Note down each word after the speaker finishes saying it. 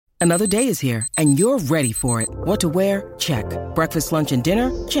Another day is here, and you're ready for it. What to wear? Check. Breakfast, lunch, and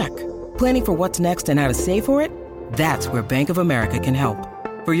dinner? Check. Planning for what's next and how to save for it? That's where Bank of America can help.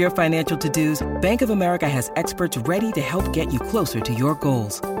 For your financial to-dos, Bank of America has experts ready to help get you closer to your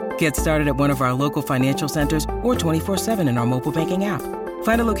goals. Get started at one of our local financial centers or 24/7 in our mobile banking app.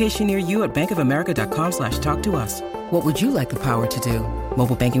 Find a location near you at bankofamerica.com/talktous. What would you like the power to do?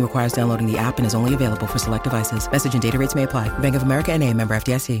 Mobile banking requires downloading the app and is only available for select devices. Message and data rates may apply. Bank of America N.A., member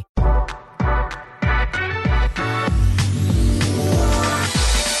FDIC.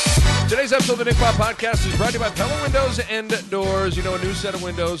 Today's episode of the Nick Bob Podcast is brought to you by Pella Windows and Doors. You know, a new set of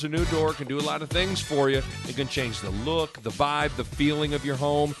windows, a new door can do a lot of things for you. It can change the look, the vibe, the feeling of your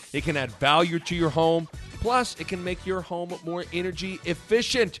home. It can add value to your home. Plus, it can make your home more energy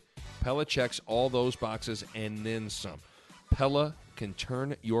efficient. Pella checks all those boxes and then some. Pella can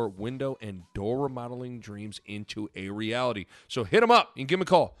turn your window and door remodeling dreams into a reality. So hit them up. You can give them a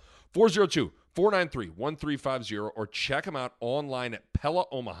call. 402-493-1350 or check them out online at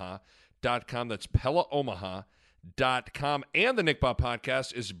PellaOmaha.com. That's PellaOmaha.com. And the Nick Bob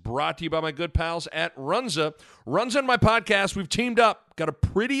Podcast is brought to you by my good pals at Runza. Runza and my podcast, we've teamed up. Got a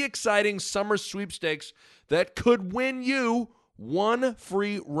pretty exciting summer sweepstakes that could win you one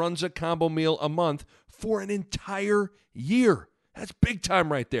free Runza combo meal a month for an entire year. That's big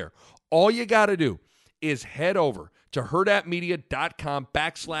time right there. All you got to do is head over to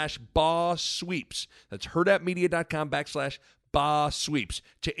herdatmedia.com/BASweeps. That's herdatmedia.com/BASweeps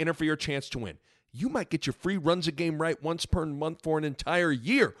to enter for your chance to win. You might get your free Runza game right once per month for an entire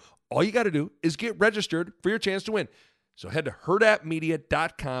year. All you got to do is get registered for your chance to win. So head to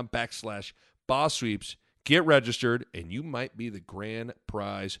herdatmedia.com/BASweeps, get registered, and you might be the grand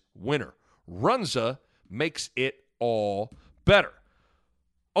prize winner. Runza makes it all better.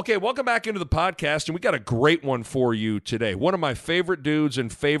 Okay, welcome back into the podcast, and we got a great one for you today. One of my favorite dudes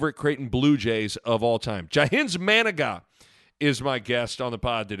and favorite Creighton Bluejays of all time. Jahenns Manigat is my guest on the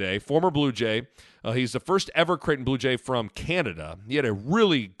pod today, former Blue Jay. He's the first ever Creighton Bluejay from Canada. He had a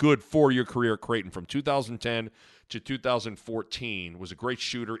really good four-year career at Creighton from 2010 to 2014. Was a great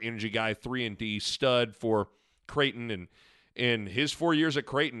shooter, energy guy, 3-and-D stud for Creighton. And in his 4 years at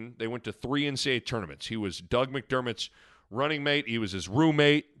Creighton, they went to 3 NCAA tournaments. He was Doug McDermott's running mate. He was his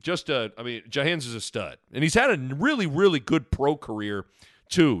roommate. Jahenns is a stud. And he's had a really, really good pro career,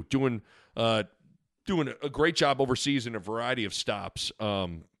 too, doing a great job overseas in a variety of stops.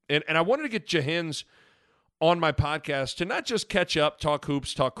 And I wanted to get Jahenns on my podcast to not just catch up, talk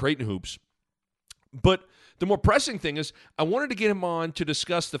hoops, talk Creighton hoops, but the more pressing thing is I wanted to get him on to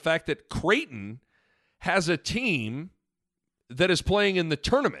discuss the fact that Creighton has a team that is playing in the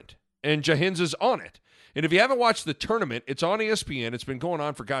tournament, and Jahenns is on it. And if you haven't watched the tournament, it's on ESPN. It's been going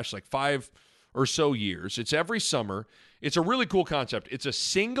on for, like 5 or so years. It's every summer. It's a really cool concept. It's a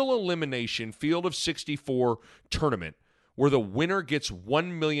single elimination field of 64 tournament where the winner gets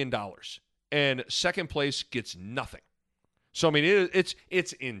 $1 million and second place gets nothing. So, I mean,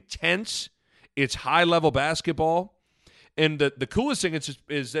 it's intense. It's high-level basketball. And the coolest thing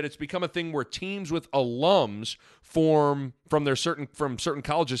is that it's become a thing where teams with alums from certain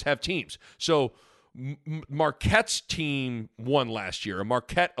colleges have teams. So Marquette's team won last year, a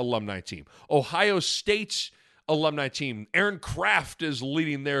Marquette alumni team. Ohio State's alumni team, Aaron Kraft is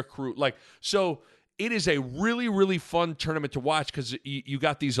leading their crew. So it is a really, really fun tournament to watch because you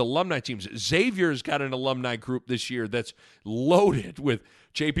got these alumni teams. Xavier's got an alumni group this year that's loaded with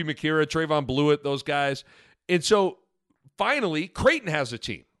J.P. McKira, Trayvon Blewett, those guys. And so finally, Creighton has a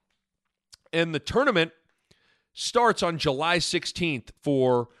team. And the tournament starts on July 16th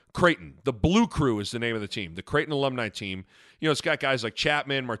for Creighton. The Blue Crew is the name of the team, the Creighton alumni team. You know, it's got guys like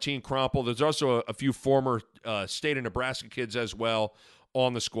Chapman, Martine Krompel. There's also a few former state of Nebraska kids as well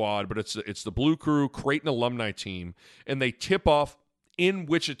on the squad, but it's the Blue Crew Creighton alumni team, and they tip off in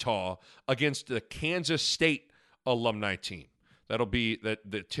Wichita against the Kansas State alumni team. That'll be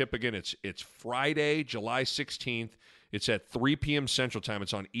the tip again. It's Friday, July 16th. It's at 3 p.m. Central Time.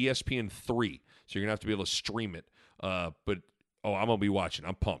 It's on ESPN 3, so you're gonna have to be able to stream it. I'm gonna be watching.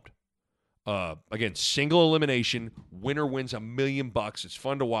 I'm pumped. Again, single elimination. Winner wins $1 million. It's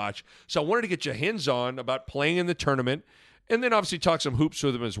fun to watch. So I wanted to get Jahenns on about playing in the tournament, and then obviously talk some hoops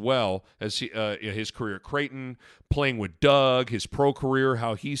with him as well as his career at Creighton, playing with Doug, his pro career,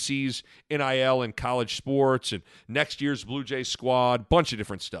 how he sees NIL in college sports, and next year's Blue Jay squad, bunch of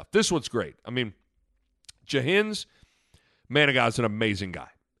different stuff. This one's great. I mean, Jahenns Manigat's an amazing guy,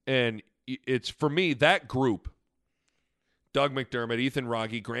 and it's, for me, that group, Doug McDermott, Ethan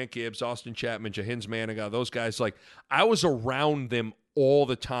Wragge, Grant Gibbs, Austin Chapman, Jahenns Manigat, those guys, I was around them all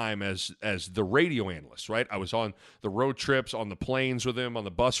the time as the radio analyst, right? I was on the road trips, on the planes with him, on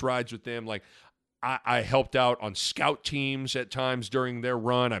the bus rides with him. Like, I helped out on scout teams at times during their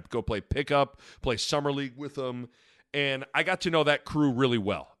run. I'd go play pickup, play summer league with them, and I got to know that crew really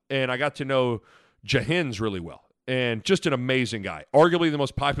well. And I got to know Jahenns really well. And just an amazing guy. Arguably the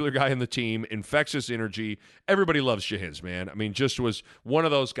most popular guy in the team, infectious energy. Everybody loves Jahenns, man. I mean, just was one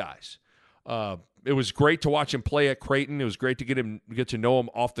of those guys. It was great to watch him play at Creighton. It was great to get to know him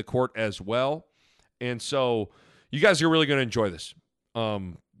off the court as well. And so you guys are really going to enjoy this.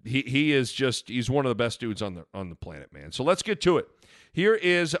 He's one of the best dudes on the planet, man. So let's get to it. Here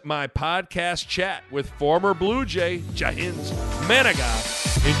is my podcast chat with former Blue Jay Jahenns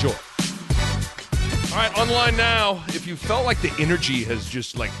Manigat. Enjoy. All right, online now. If you felt like the energy has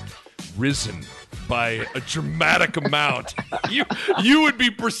just like risen by a dramatic amount, you would be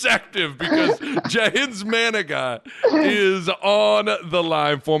perceptive because Jahenns Manigat is on the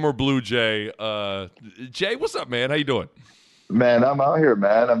line, former Blue Jay. Jay, what's up, man? How you doing? Man, I'm out here,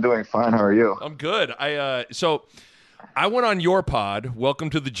 man. I'm doing fine. How are you? I'm good. So I went on your pod, Welcome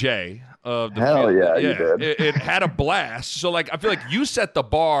to the J. Of the Hell field. yeah, you did. It had a blast. So, like, I feel like you set the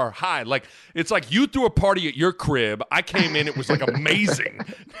bar high. Like, it's like you threw a party at your crib. I came in. It was, like, amazing.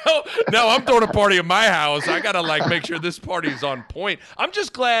 Now I'm throwing a party at my house. I got to, like, make sure this party is on point. I'm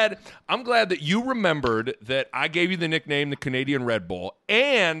glad that you remembered that I gave you the nickname the Canadian Red Bull.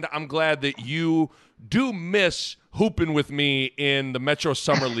 And I'm glad that you do miss hooping with me in the Metro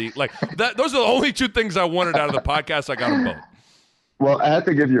Summer League. Like, those are the only two things I wanted out of the podcast. I got them both. Well, I have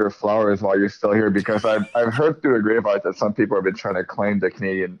to give you your flowers while you're still here because I've heard through the grapevine that some people have been trying to claim the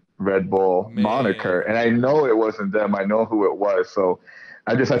Canadian Red Bull moniker, and I know it wasn't them. I know who it was, so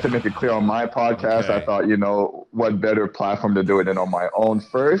I just have to make it clear on my podcast. Okay. I thought, what better platform to do it than on my own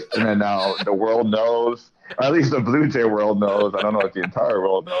first, and then now the world knows. Or at least the Blue Jay world knows. I don't know if the entire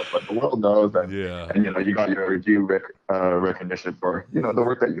world knows, but the world knows. And you got your due recognition for the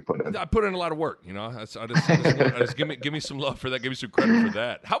work that you put in. I put in a lot of work. I just give me some love for that. Give me some credit for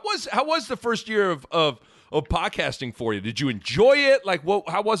that. How was the first year of podcasting for you? Did you enjoy it? Like,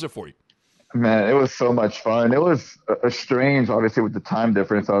 how was it for you? Man, it was so much fun. It was strange, obviously, with the time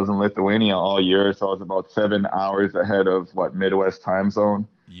difference. I was in Lithuania all year, so I was about 7 hours ahead of Midwest time zone.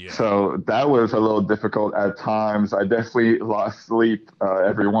 Yeah. So that was a little difficult at times. I definitely lost sleep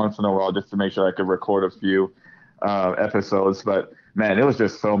every once in a while just to make sure I could record a few episodes. But, man, it was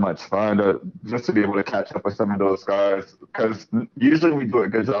just so much fun just to be able to catch up with some of those guys. Because usually we do a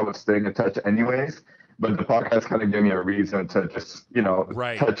good job of staying in touch anyways. But the podcast kind of gave me a reason to just,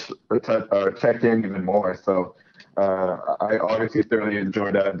 check in even more. So I obviously thoroughly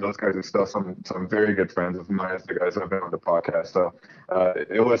enjoyed that. Those guys are still some very good friends of mine, the guys who have been on the podcast. So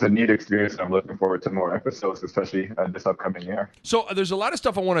it was a neat experience, and I'm looking forward to more episodes, especially this upcoming year. So there's a lot of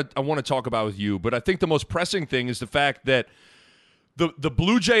stuff I want to talk about with you, but I think the most pressing thing is the fact that the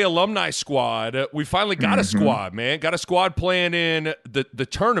Blue Jay alumni squad, we finally got a squad, man. Got a squad playing in the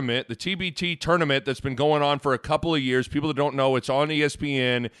tournament, the TBT tournament that's been going on for a couple of years. People that don't know, it's on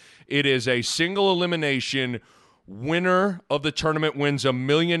ESPN. It is a single elimination. Winner of the tournament wins $1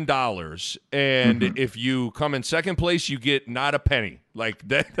 million, and if you come in second place, you get not a penny. Like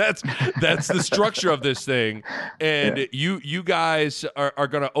that's the structure of this thing. And you guys are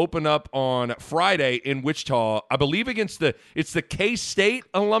going to open up on Friday in Wichita, I believe, against it's the K-State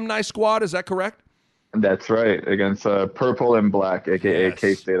alumni squad. Is that correct? That's right, against Purple and Black, aka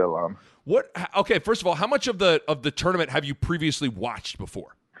K-State alum. Okay, first of all, how much of the tournament have you previously watched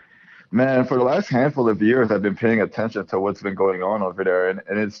before? Man, for the last handful of years, I've been paying attention to what's been going on over there. And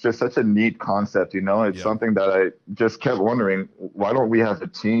it's just such a neat concept, It's something that I just kept wondering, why don't we have a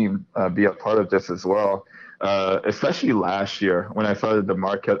team be a part of this as well? Especially last year when I saw that the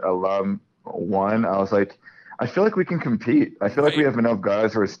Marquette alum won, I was like, I feel like we can compete. I feel like we have enough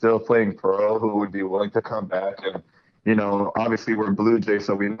guys who are still playing pro who would be willing to come back. And, obviously we're Blue Jay,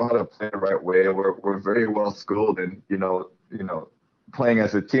 so we know how to play the right way. We're very well schooled and, playing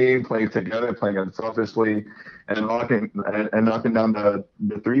as a team, playing together, playing unselfishly, and knocking down the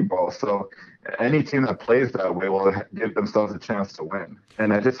three ball. So any team that plays that way will give themselves a chance to win.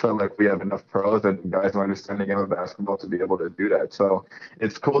 And I just felt like we have enough pros and guys who understand the game of basketball to be able to do that. So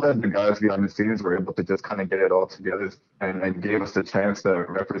it's cool that the guys behind the scenes were able to just kind of get it all together and gave us a chance to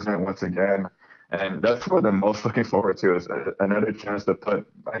represent once again. And that's what I'm most looking forward to is another chance to put,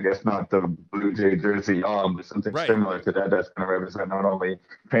 I guess, not the Blue Jay jersey on, but something similar to that that's going to represent not only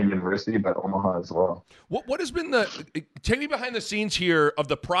Penn University, but Omaha as well. What has been take me behind the scenes here of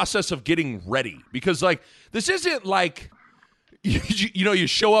the process of getting ready? Because, this isn't like, you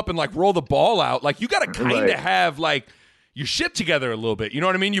show up and, roll the ball out. Like, you got to kind of have, your shit together a little bit. You know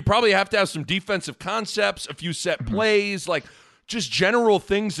what I mean? You probably have to have some defensive concepts, a few set plays, like just general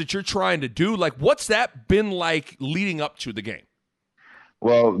things that you're trying to do. Like, what's that been like leading up to the game?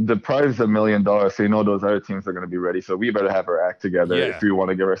 Well, the prize is $1 million, so you know those other teams are going to be ready. So we better have our act together if we want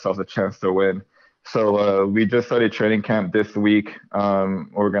to give ourselves a chance to win. So we just started training camp this week.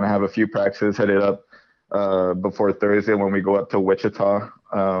 We're going to have a few practices headed up before Thursday when we go up to Wichita.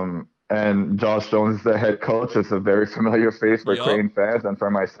 And Josh Jones is the head coach. It's a very familiar face for Creighton fans and for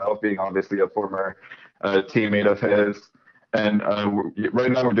myself, being obviously a former teammate of his. And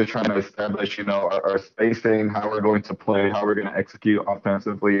right now we're just trying to establish, our spacing, how we're going to play, how we're going to execute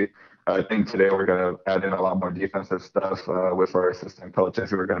offensively. I think today we're going to add in a lot more defensive stuff with our assistant coaches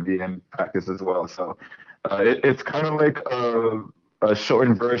who are going to be in practice as well. So it's kind of like a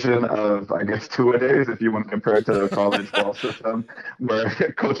shortened version of, I guess, two-a-days, if you want to compare it to the college ball system, where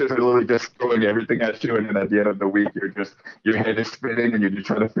coaches are literally just throwing everything at you, and then at the end of the week, your head is spinning, and you're just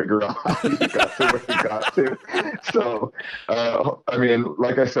trying to figure out how you got to where you got to. So, I mean,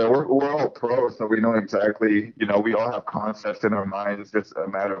 like I said, we're all pros, so we know exactly, we all have concepts in our minds. It's just a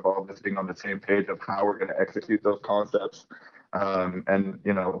matter of all of us being on the same page of how we're going to execute those concepts. And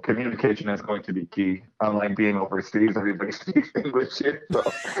communication is going to be key. Unlike being overseas, everybody speaks English here, so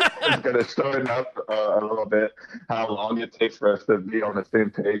it's going to shorten up a little bit how long it takes for us to be on the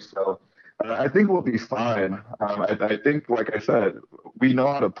same page. So I think we'll be fine. I think, like I said, we know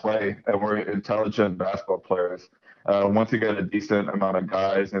how to play, and we're intelligent basketball players. Once you get a decent amount of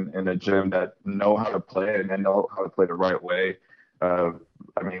guys in the gym that know how to play and then know how to play the right way,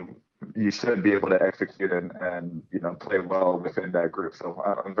 you should be able to execute and play well within that group. So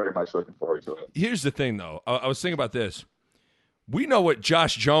I'm very much looking forward to it. Here's the thing, though. I was thinking about this. We know what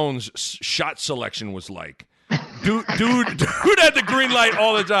Josh Jones' shot selection was like. Dude had the green light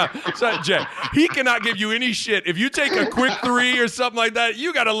all the time. So, Jay, he cannot give you any shit. If you take a quick three or something like that,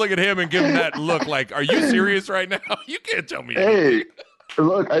 you got to look at him and give him that look like, are you serious right now? You can't tell me anything.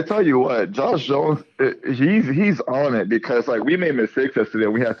 Look, I tell you what, Josh Jones, he's on it because, we made mistakes yesterday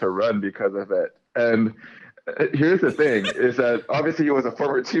and we had to run because of it. And here's the thing, is that obviously he was a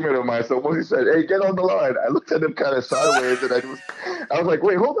former teammate of mine, so when he said, hey, get on the line, I looked at him kind of sideways, and I was like,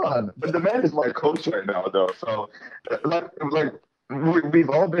 wait, hold on. But the man is my coach right now, though. So, we've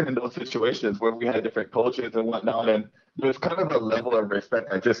all been in those situations where we had different coaches and whatnot, and there's kind of a level of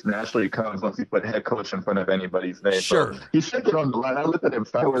respect that just naturally comes once you put head coach in front of anybody's name. Sure. So he said it on the line. I looked at him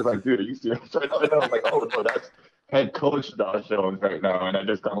sideways like, dude, are you serious right now? And I was like, oh, no, that's head coach Josh Jones right now. And I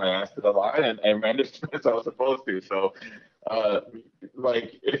just got my ass to the line and ran as I was supposed to. So,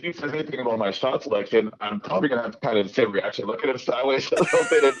 if he says anything about my shot selection, I'm probably going to have to kind of the same reaction. Look at him sideways a little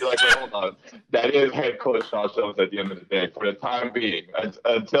bit and be like, well, hold on. That is head coach Josh Jones at the end of the day for the time being.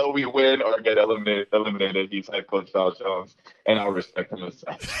 Until we win or get eliminated, he's head coach Josh Jones, and I'll respect him as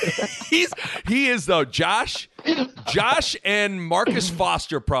such. He is, though. Josh and Marcus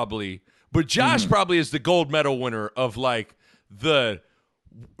Foster probably, but Josh probably is the gold medal winner of the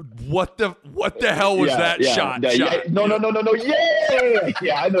what the hell was that shot? No.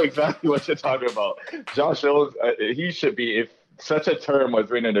 Yeah, I know exactly what you're talking about. Josh Jones, he should be, if such a term was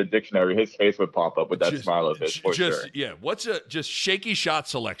written in a dictionary, his face would pop up with that smile of his, for sure. Yeah, what's a just shaky shot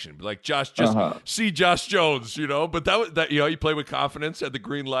selection? Like Josh, see Josh Jones, But that he played with confidence, had the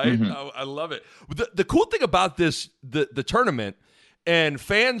green light. I love it. The cool thing about this, the tournament. And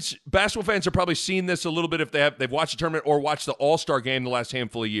basketball fans have probably seen this a little bit if they've watched the tournament or watched the All-Star game the last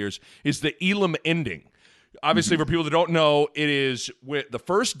handful of years, is the Elam ending. Obviously, for people that don't know, it is with the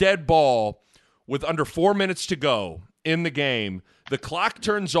first dead ball with under 4 minutes to go in the game. The clock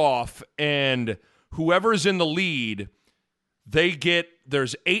turns off, and whoever's in the lead,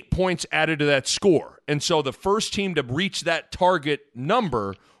 there's 8 points added to that score. And so the first team to reach that target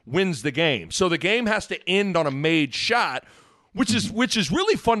number wins the game. So the game has to end on a made shot, which is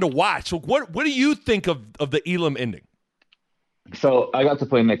really fun to watch. So what do you think of the Elam ending? So I got to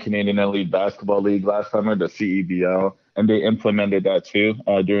play in the Canadian Elite Basketball League last summer, the CEBL, and they implemented that too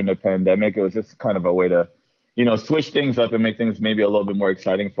during the pandemic. It was just kind of a way to, switch things up and make things maybe a little bit more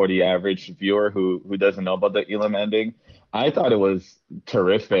exciting for the average viewer who doesn't know about the Elam ending. I thought it was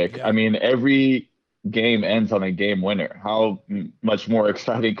terrific. Yeah. I mean, every game ends on a game winner. How much more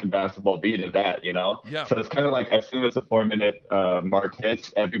exciting could basketball be than that, Yeah. So it's kind of like as soon as the 4-minute mark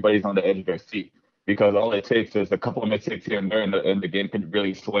hits, everybody's on the edge of their seat because all it takes is a couple of mistakes here and there, and the game can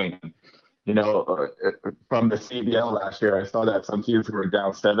really swing. From the CBL last year, I saw that some teams who were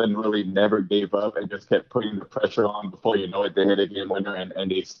down 7 really never gave up and just kept putting the pressure on. Before you know it, they hit a game winner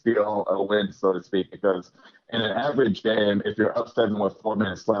and they steal a win, so to speak, because in an average game, if you're up 7 with 4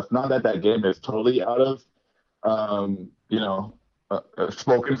 minutes left, not that game is totally out of you know,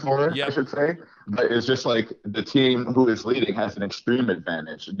 spoken for, I Yep. should say. But it's just like the team who is leading has an extreme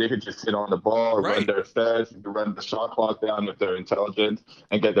advantage. They could just sit on the ball, run Right. their stats, run the shot clock down if they're intelligent,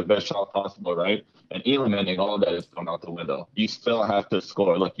 and get the best shot possible, right? And even ending all of that is thrown out the window. You still have to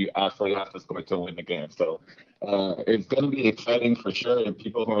score. Like you absolutely have to score to win the game. So it's going to be exciting for sure. And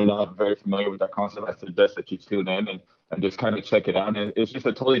people who are not very familiar with that concept, I suggest that you tune in and just kind of check it out. And it's just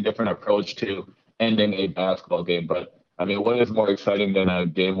a totally different approach to ending a basketball game. But I mean, what is more exciting than a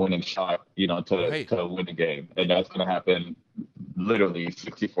game-winning shot, Right. to win a game? And that's going to happen literally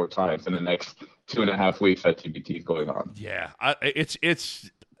 64 times in the next 2.5 weeks that TBT is going on. Yeah.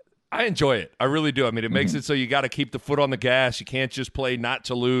 I enjoy it. I really do. I mean, it makes it so you got to keep the foot on the gas. You can't just play not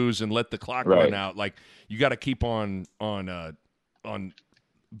to lose and let the clock run out. Like you got to keep on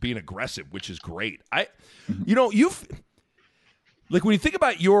being aggressive, which is great. You've like when you think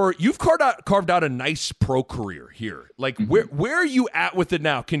about you've carved out a nice pro career here. Like where are you at with it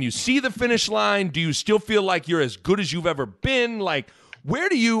now? Can you see the finish line? Do you still feel like you're as good as you've ever been? Like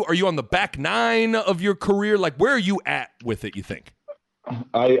are you on the back nine of your career? Like where are you at with it, you think?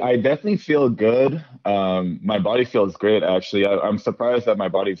 I definitely feel good. My body feels great, actually. I'm surprised that my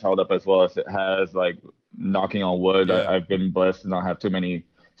body's held up as well as it has, like knocking on wood. Yeah. I've been blessed to not have too many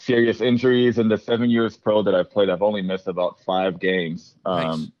serious injuries. In the 7 years pro that I've played, I've only missed about 5 games.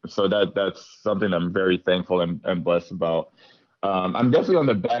 Nice. So that's something I'm very thankful and blessed about. I'm definitely on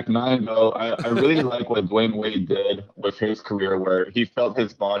the back nine, though. I really like what Dwayne Wade did with his career, where he felt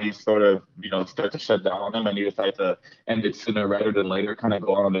his body sort of, start to shut down on him, and he decided to end it sooner rather than later, kind of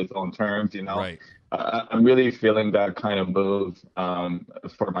go on his own terms, Right. I'm really feeling that kind of move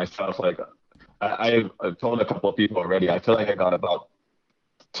for myself. Like, I've told a couple of people already, I feel like I got about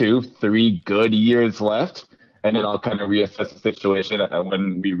 2-3 good years left, and then I'll kind of reassess the situation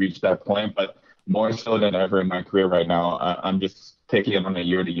when we reach that point. But more so than ever in my career right now, I'm just taking it on a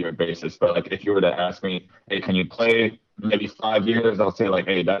year-to-year basis. But like, if you were to ask me, hey, can you play maybe 5 years? I'll say like,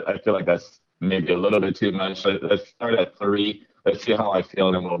 hey, I feel like that's maybe a little bit too much. Let's start at 3. Let's see how I feel,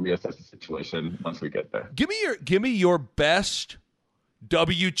 and then we'll reassess the situation once we get there. Give me your best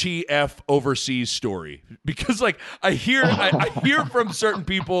WTF overseas story, because like I hear from certain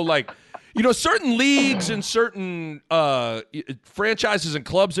people, like certain leagues and certain franchises and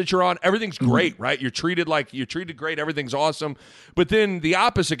clubs that you're on, everything's great, right? You're treated great, everything's awesome. But then the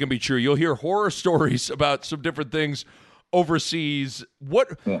opposite can be true. You'll hear horror stories about some different things overseas.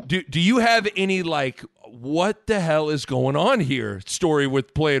 Do you have any like what the hell is going on here story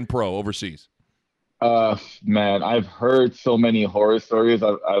with playing pro overseas? Man, I've heard so many horror stories.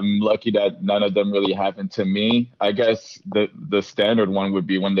 I'm lucky that none of them really happened to me. I guess the standard one would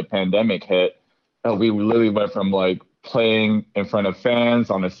be when the pandemic hit. We literally went from like playing in front of fans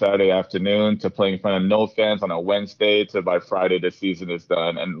on a Saturday afternoon to playing in front of no fans on a Wednesday to by Friday the season is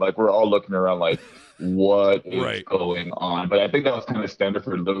done. And like we're all looking around like, what is going on? But I think that was kind of standard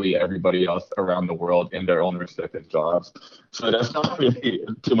for literally everybody else around the world in their own respective jobs. So that's not really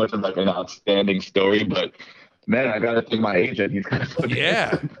too much of like an outstanding story, but man, I gotta thank my agent. He's kind of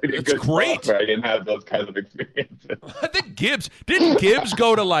it's great. I didn't have those kinds of experiences. I think Gibbs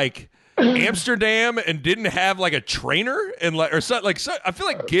go to like Amsterdam and didn't have like a trainer and like or something I feel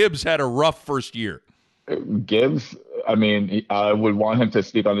like Gibbs had a rough first year. Gibbs, I mean, I would want him to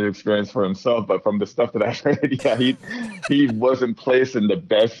speak on the experience for himself, but from the stuff that I heard, yeah, he wasn't placed in the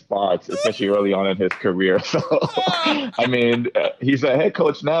best spots, especially early on in his career. So, I mean, he's a head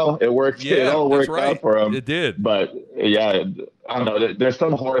coach now. It worked. Yeah, it all worked out for him. It did. But yeah, I don't know. There's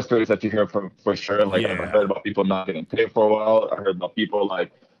some horror stories that you hear from for sure. Like I've heard about people not getting paid for a while. I heard about people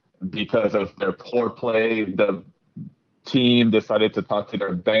like because of their poor play, the team decided to talk to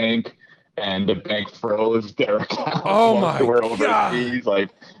their bank. And the bank froze their account. Oh my God! Like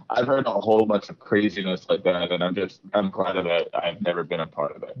I've heard a whole bunch of craziness like that, and I'm glad that I've never been a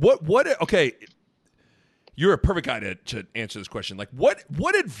part of it. What? Okay, you're a perfect guy to answer this question. Like,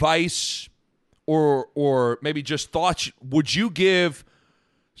 what advice or maybe just thoughts would you give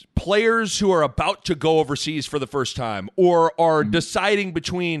players who are about to go overseas for the first time or are deciding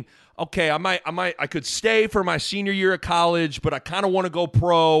between? Okay, I could stay for my senior year of college, but I kind of want to go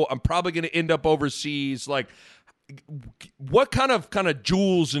pro. I'm probably going to end up overseas. Like, what kind of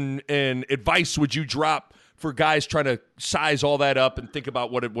jewels and advice would you drop for guys trying to size all that up and think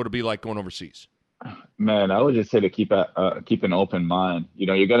about what it'd be like going overseas? Man, I would just say to keep an open mind.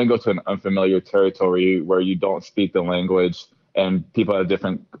 You're going to go to an unfamiliar territory where you don't speak the language and people have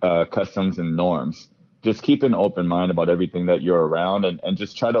different customs and norms. Just keep an open mind about everything that you're around and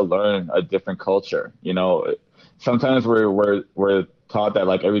just try to learn a different culture. Sometimes we're taught that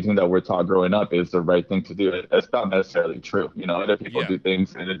like everything that we're taught growing up is the right thing to do. It's not necessarily true. You know, other people Yeah. do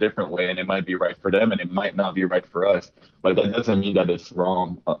things in a different way, and it might be right for them, and it might not be right for us. But that doesn't mean that it's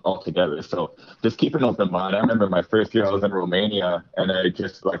wrong altogether. So just keep an open mind. I remember my first year I was in Romania, and I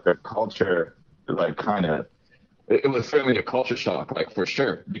just like the culture, like kind of. It was certainly a culture shock, like for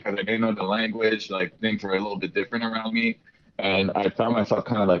sure, because I didn't know the language. Like things were a little bit different around me, and I found myself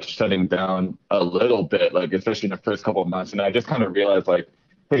kind of like shutting down a little bit, like especially in the first couple of months. And I just kind of realized, like,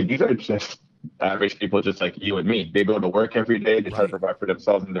 hey, these are just average people, just like you and me. They go to work every day. They try to provide for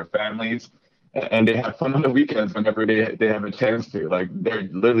themselves and their families, and they have fun on the weekends whenever they have a chance to. Like they're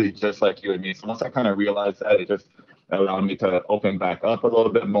literally just like you and me. So once I kind of realized that, it just allowed me to open back up a little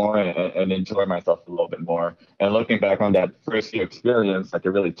bit more and enjoy myself a little bit more. And looking back on that first year experience, like it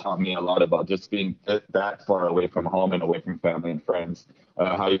really taught me a lot about just being that far away from home and away from family and friends,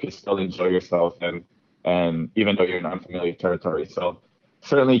 how you can still enjoy yourself and even though you're in unfamiliar territory. So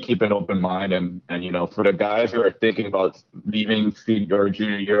certainly keep an open mind and you know, for the guys who are thinking about leaving senior or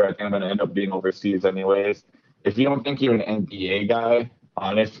junior year, I think I'm going to end up being overseas anyways. If you don't think you're an NBA guy,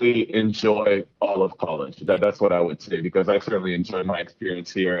 honestly, enjoy all of college. That's what I would say, because I certainly enjoyed my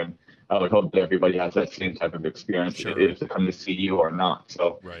experience here, and I would hope that everybody has that same type of experience if they come to see you or not.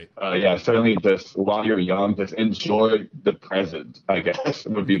 So, yeah, certainly just while you're young, just enjoy the present, I guess,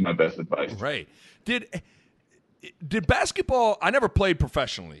 would be my best advice. Right. Did basketball, I never played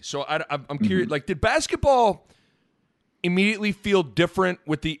professionally, so I'm curious, like, did basketball immediately feel different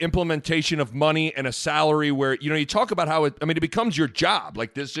with the implementation of money and a salary where, you know, you talk about how it becomes your job.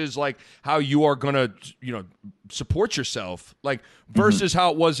 Like, this is like how you are going to, you know, support yourself, like, versus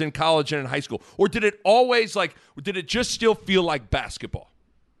how it was in college and in high school? Or did it just still feel like basketball?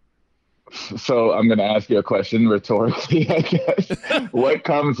 So I'm going to ask you a question rhetorically, I guess. What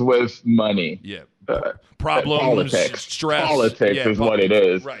comes with money? Yeah. Problems, stress. Politics is what it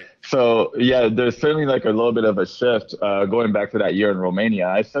is. Right. So, yeah, there's certainly like a little bit of a shift going back to that year in Romania.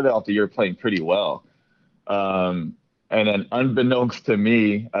 I started off the year playing pretty well. And then unbeknownst to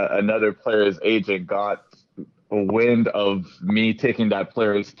me, another player's agent got a wind of me taking that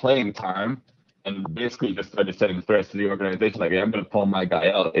player's playing time and basically just started setting threats to the organization. Like, hey, I'm going to pull my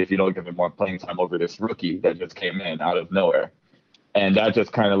guy out if you don't give him more playing time over this rookie that just came in out of nowhere. And that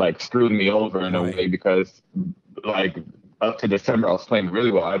just kind of like screwed me over in a way, because like up to December, I was playing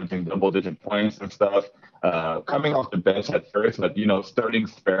really well, averaging double-digit points and stuff. Coming off the bench at first, but, you know, starting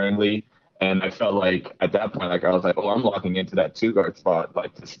sparingly. And I felt like at that point, like I was like, oh, I'm locking into that two-guard spot,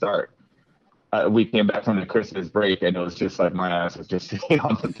 like to start. We came back from the Christmas break, and it was just like my ass was just sitting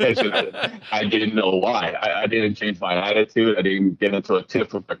on the bench. And I didn't know why. I didn't change my attitude. I didn't get into a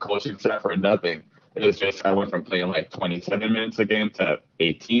tiff with the coaching staff or nothing. It was just I went from playing like 27 minutes a game to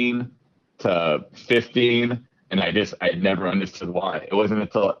 18 to 15, and I never understood why. It wasn't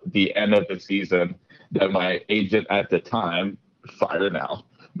until the end of the season that my agent at the time, fired now,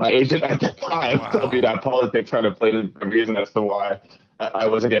 my agent at the time told me that politics trying to play the reason as to why I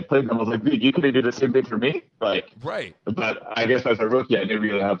wasn't getting played. And I was like, dude, you couldn't do the same thing for me? Like, right. But I guess as a rookie, I didn't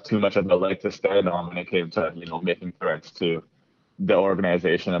really have too much of a leg to stand on when it came to, you know, making threats to the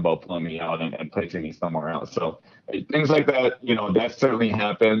organization about pulling me out and placing me somewhere else. So things like that, you know, that certainly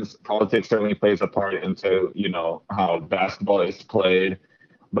happens. Politics certainly plays a part into, you know, how basketball is played.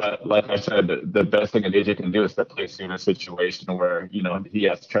 But like I said, the best thing an agent can do is to place you in a situation where, you know, he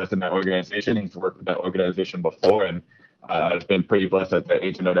has trust in that organization. He's worked with that organization before. And I've been pretty blessed that the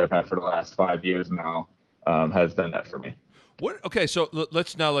agent that I've had for the last 5 years now has done that for me. Okay, so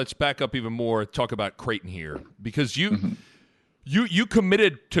let's back up even more, talk about Creighton here, because you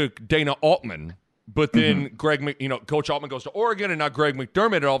committed to Dana Altman, but then Coach Altman goes to Oregon, and now Greg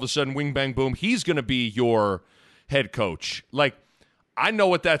McDermott, and all of a sudden, wing bang boom, he's going to be your head coach. Like, I know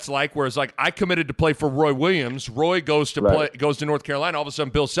what that's like. Whereas, like, I committed to play for Roy Williams. Roy goes to North Carolina. All of a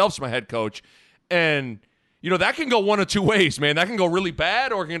sudden, Bill Self's my head coach, and you know that can go one of two ways, man. That can go really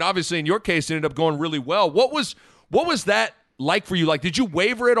bad, or can obviously in your case it ended up going really well. What was that like for you? Like, did you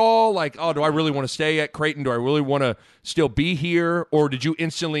waver at all? Like, oh, do I really want to stay at Creighton? Do I really want to still be here? Or did you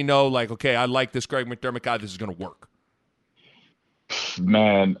instantly know, like, okay, I like this Greg McDermott guy. This is going to work?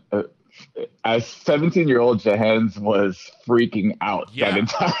 Man, as 17-year-old, Jahenns was freaking out that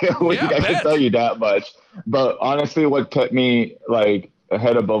entire week. I can tell you that much. But honestly, what kept me, like,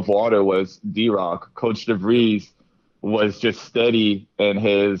 head above water was D-Rock. Coach DeVries was just steady in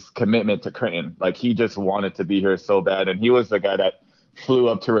his commitment to Creighton. Like, he just wanted to be here so bad. And he was the guy that flew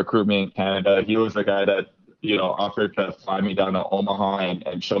up to recruit me in Canada. He was the guy that, you know, offered to fly me down to Omaha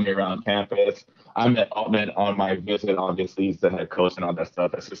and show me around campus. I met Altman on my visit. Obviously, he's the head coach and all that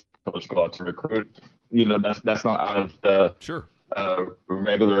stuff. As his coach go out to recruit. You know, that's not out of the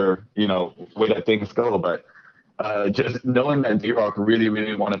regular, way that things go. But just knowing that D-Rock really,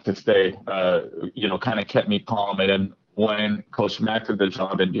 really wanted to stay, kind of kept me calm. And then when Coach Mack took the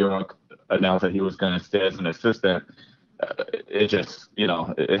job and D-Rock announced that he was going to stay as an assistant, it just,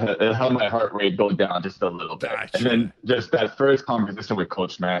 it held my heart rate go down just a little bit. Gotcha. And then just that first conversation with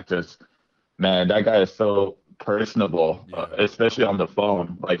Coach Mack, just, man, that guy is so personable, especially on the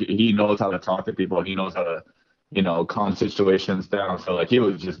phone. Like, he knows how to talk to people. He knows how to, calm situations down. So, like, he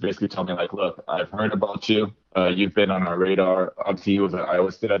was just basically telling me, like, look, I've heard about you. You've been on our radar. Obviously, he was at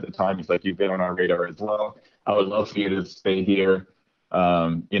Iowa State at the time. He's like, you've been on our radar as well. I would love for you to stay here.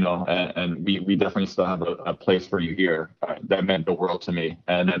 And we definitely still have a place for you here. That meant the world to me.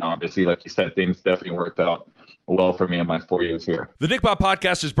 And then obviously, like you said, things definitely worked out well for me in my 4 years here. The Nick Bob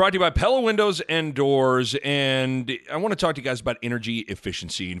Podcast is brought to you by Pella Windows and Doors, and I want to talk to you guys about energy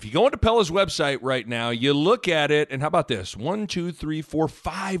efficiency. And if you go onto Pella's website right now, you look at it, and how about this? 1, 2, 3, 4,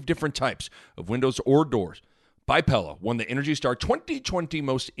 5 different types of windows or doors by Pella won the Energy Star 2020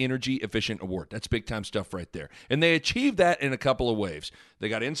 Most Energy Efficient Award. That's big time stuff right there. And they achieved that in a couple of ways. They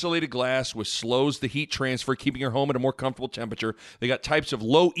got insulated glass, which slows the heat transfer, keeping your home at a more comfortable temperature. They got types of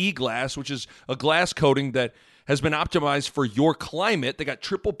low E glass, which is a glass coating that has been optimized for your climate. They got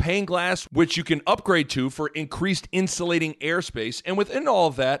triple pane glass, which you can upgrade to for increased insulating airspace. And within all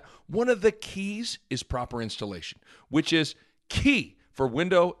of that, one of the keys is proper installation, which is key for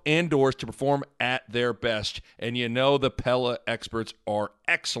window and doors to perform at their best. And the Pella experts are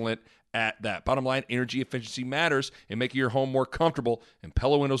excellent at that. Bottom line, energy efficiency matters in making your home more comfortable, and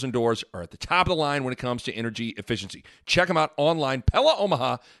Pella windows and doors are at the top of the line when it comes to energy efficiency. Check them out online,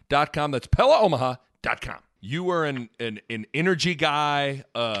 PellaOmaha.com. That's PellaOmaha.com. You were an energy guy,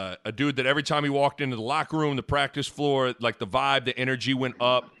 a dude that every time he walked into the locker room, the practice floor, like the vibe, the energy went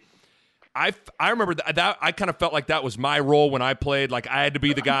up. I remember that I kind of felt like that was my role when I played. Like, I had to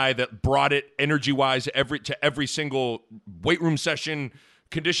be the guy that brought it energy-wise to every single weight room session,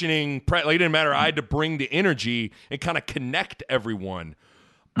 conditioning. Like, it didn't matter. I had to bring the energy and kind of connect everyone.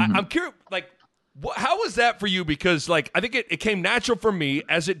 Mm-hmm. I'm curious, like, how was that for you? Because, like, I think it came natural for me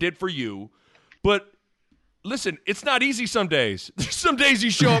as it did for you. But listen, it's not easy some days. There's some days you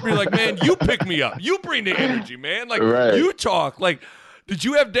show up and you're like, man, you pick me up. You bring the energy, man. Like, right. You talk. Like, did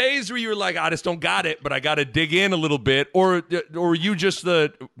you have days where you were like, I just don't got it, but I got to dig in a little bit? Or you just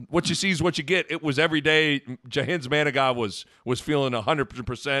what you see is what you get? It was every day Jahenns Manigat was feeling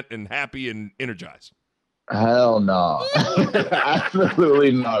 100% and happy and energized. Hell no.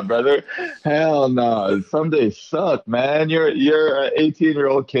 Absolutely not, brother. Hell no. Some days suck, man. You're an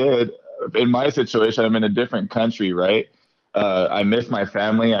 18-year-old kid. In my situation, I'm in a different country, right? I miss my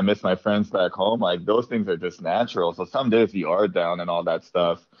family. I miss my friends back home. Like, those things are just natural. So some days you are down and all that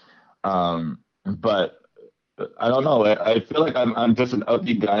stuff. But I don't know. I feel like I'm just an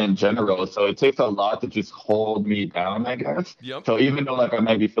upbeat guy in general. So it takes a lot to just hold me down, I guess. Yep. So even though, like, I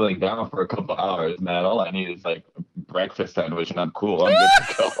might be feeling down for a couple hours, man, all I need is like a breakfast sandwich and I'm cool. I'm good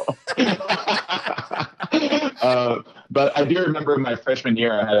to go. But I do remember my freshman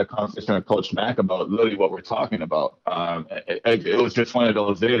year, I had a conversation with Coach Mack about literally what we're talking about. It was just one of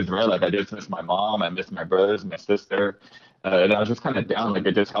those days, right? Like, I just miss my mom, I miss my brothers, my sister, and I was just kind of down. Like,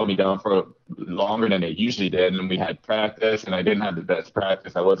 it just held me down for longer than it usually did. And we had practice, and I didn't have the best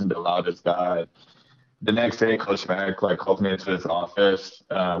practice. I wasn't the loudest guy. The next day, Coach Mack called me into his office,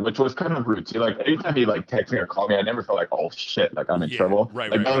 which was kind of routine. Like, anytime he texted me or called me, I never felt like, oh shit, like I'm in trouble.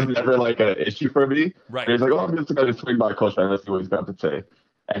 Right, that was never like an issue for me. Right. And he's like, oh, I'm just gonna swing by Coach Mack, let's see what he's got to say.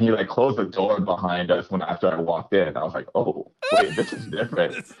 And he closed the door behind us after I walked in. I was like, oh, wait, this is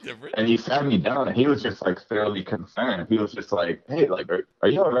different. It's different. And he sat me down, and he was just thoroughly concerned. He was just like, hey, like, are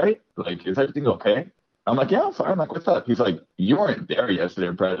you all right? Like, is everything okay? I'm like, yeah, I'm fine. I'm like, what's up? He's like, you weren't there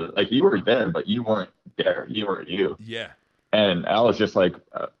yesterday, President. Like, you were there, but you weren't there. You were you. Yeah. And I was just like,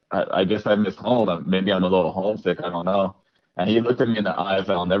 I guess I missed home. Maybe I'm a little homesick. I don't know. And he looked at me in the eyes,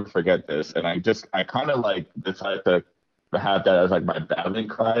 and I'll never forget this. And I kind of decided to have that as my battling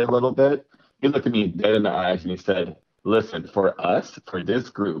cry a little bit. He looked at me dead in the eyes and he said, listen, for this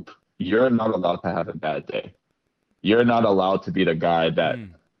group, you're not allowed to have a bad day. You're not allowed to be the guy that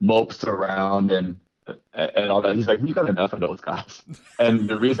mopes around and all that. He's like, we got enough of those guys. And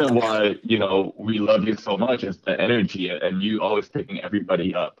the reason why, we love you so much is the energy and you always picking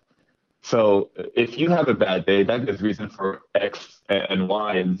everybody up. So if you have a bad day, that gives reason for X and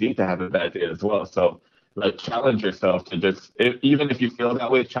Y and Z to have a bad day as well. So challenge yourself to even if you feel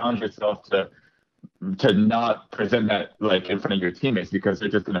that way, challenge yourself to not present that in front of your teammates, because they're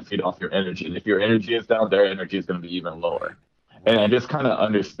just going to feed off your energy. And if your energy is down, their energy is going to be even lower. And I just kind of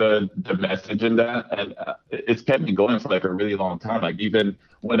understood the message in that. And it's kept me going for like a really long time. Like even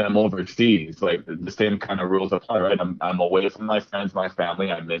when I'm overseas, like the same kind of rules apply, right? I'm away from my friends, my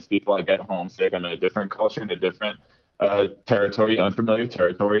family. I miss people. I get homesick. I'm in a different culture, in a different territory, unfamiliar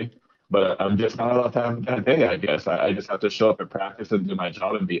territory. But I'm just not allowed to have that day, I guess. I just have to show up and practice and do my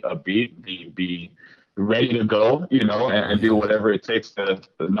job and be upbeat, be ready to go, and do whatever it takes to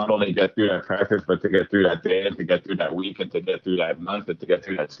not only get through that practice, but to get through that day and to get through that week and to get through that month and to get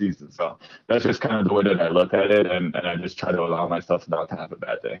through that season. So that's just kind of the way that I look at it. And I just try to allow myself not to have a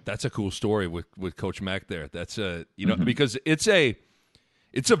bad day. That's a cool story with Coach Mack there. That's because it's a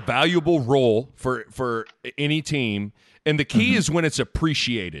valuable role for any team. And the key is when it's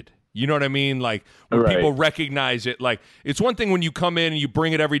appreciated. You know what I mean? Like when people recognize it. Like it's one thing when you come in and you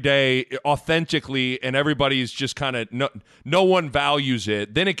bring it every day authentically and everybody's just kind of no one values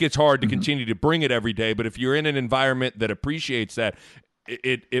it. Then it gets hard to continue to bring it every day. But if you're in an environment that appreciates that,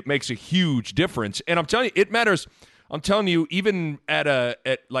 it makes a huge difference. And I'm telling you, it matters. I'm telling you, even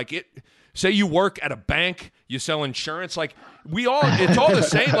say you work at a bank, you sell insurance, like it's all the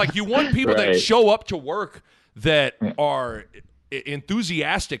same. Like you want people that show up to work that are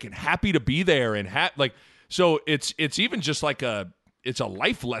enthusiastic and happy to be there and so it's even just like it's a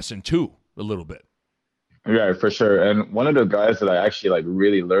life lesson too, a little bit. Yeah, for sure. And one of the guys that I actually like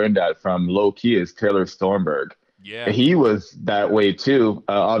really learned that from low key is Taylor Stormberg. Yeah, he was that way too.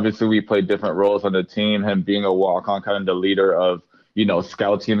 Obviously we played different roles on the team, him being a walk-on, kind of the leader of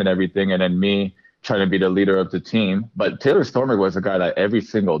scout team and everything, and then me trying to be the leader of the team. But Taylor Stormberg was a guy that every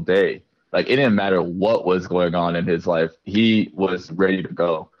single day, like it didn't matter what was going on in his life, he was ready to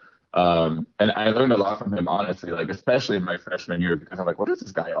go. And I learned a lot from him, honestly, like especially in my freshman year, because I'm like, what is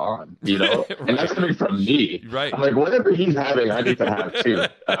this guy on? Right. And that's coming from me. Right. I'm like, whatever he's having, I need to have too.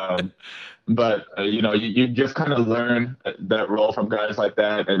 But you just kind of learn that role from guys like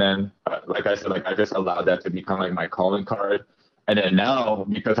that. And then, like I said, like I just allowed that to become like my calling card. And then now,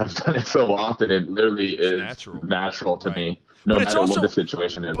 because I've done it so often, it literally is natural to me. No matter what the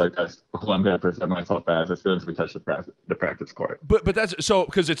situation is, like that's who I'm going to present myself as soon as we touch the practice court. But that's so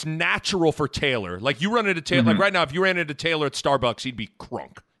because it's natural for Taylor. Like you run into Taylor, like right now, if you ran into Taylor at Starbucks, he'd be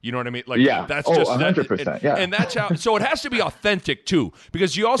crunk. You know what I mean? Like that's just 100%. Yeah, and that's how. So it has to be authentic too,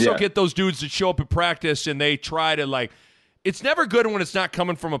 because you also get those dudes that show up at practice and they try to like. It's never good when it's not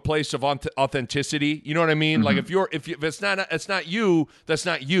coming from a place of authenticity. You know what I mean? Like if it's not you, that's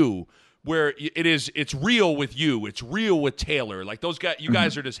not you. Where it's real with you, it's real with Taylor. Like those guys, you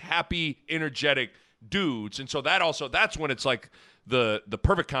guys are just happy, energetic dudes, and so that's when it's like the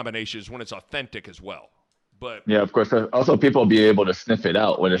perfect combination is when it's authentic as well. But yeah, of course. Also, people be able to sniff it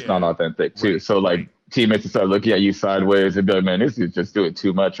out when it's not authentic too. So like teammates start looking at you sideways and be like, "Man, this is just doing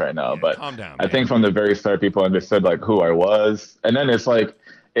too much right now." But calm down, I think from the very start, people understood like who I was, and then it's like.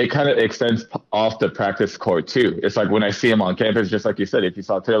 It kind of extends off the practice court too. It's like when I see him on campus, just like you said, if you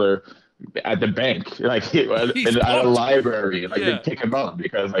saw Taylor at the bank, like at a library, like they'd kick him out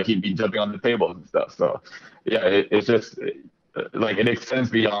because like he'd be jumping on the tables and stuff. So yeah, it's just like it extends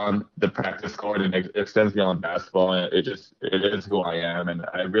beyond the practice court and it extends beyond basketball, and it is who I am, and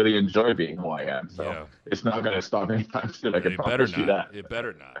I really enjoy being who I am. So it's not going to stop anytime soon. I can promise you that. It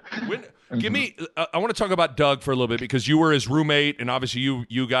better not. Give me. I want to talk about Doug for a little bit because you were his roommate, and obviously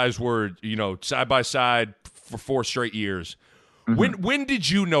you guys were side by side for 4 straight years. When did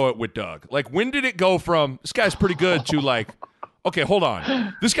you know it with Doug? Like when did it go from this guy's pretty good to like, okay, hold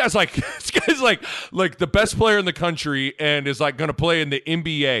on, this guy's like the best player in the country and is like going to play in the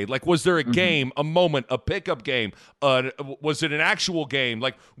NBA. Like was there a game, a moment, a pickup game? Was it an actual game?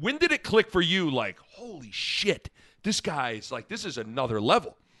 Like when did it click for you? Like holy shit, this guy's like this is another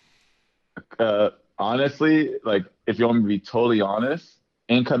level. Honestly, like if you want me to be totally honest,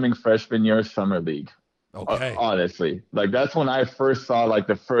 incoming freshman year summer league. Okay. Honestly, like that's when I first saw like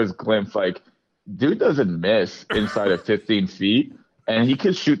the first glimpse. Like, dude doesn't miss inside of 15 feet, and he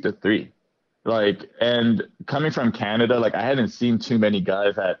could shoot the 3. Like, and coming from Canada, like I hadn't seen too many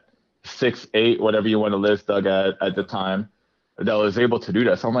guys at 6'8", whatever you want to list Doug at the time, that was able to do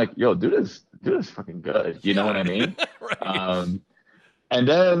that. So I'm like, yo, dude is fucking good. You know what I mean? Right. And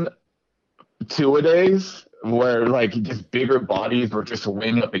then 2-a-days where like just bigger bodies were just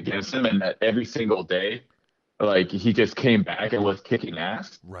winging up against him, and that every single day, like he just came back and was kicking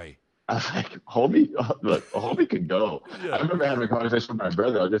ass. Right. I was like, homie could go. Yeah. I remember having a conversation with my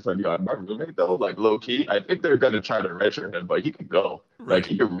brother. I was just like, yo, my roommate though, like low key, I think they're gonna try to redshirt him, but he could go. Right. Like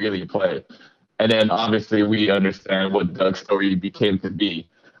he could really play. And then obviously we understand what Doug's story became to be.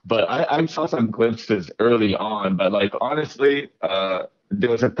 But I saw some glimpses early on, but like honestly, there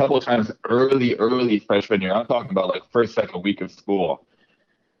was a couple of times early freshman year. I'm talking about like first, second week of school.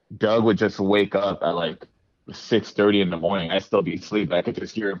 Doug would just wake up at like 6:30 in the morning. I'd still be asleep. I could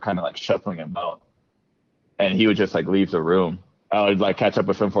just hear him kind of like shuffling about, and he would just like leave the room. I would like catch up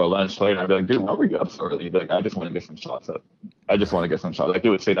with him for a lunch later. I'd be like, dude, why were you up so early? Like, I just want to get some shots up. I just want to get some shots. Like, he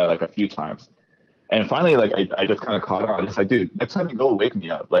would say that like a few times. And finally, like, I just kind of caught on. It's like, dude, next time you go, wake me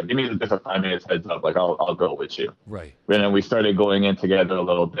up. Like, give me just a 5 minutes heads up. Like, I'll go with you. Right. And then we started going in together a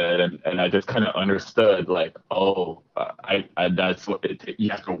little bit, and I just kind of understood, like, oh, I that's what you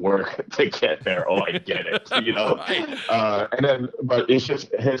have to work to get there. Oh, I get it, you know. Right. And then, but it's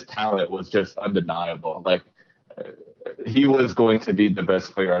just his talent was just undeniable. Like, he was going to be the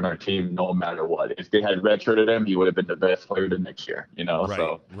best player on our team no matter what. If they had redshirted him, he would have been the best player the next year, you know? Right,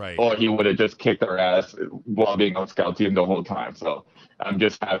 so, right. Or he would have just kicked our ass while being on scout team the whole time. So I'm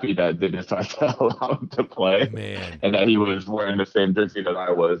just happy that they decided to allow him to play. Man. And that he was wearing the same jersey that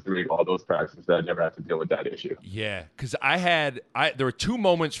I was during all those practices, that I never had to deal with that issue. Yeah, because there were two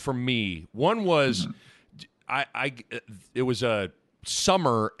moments for me. One was it was a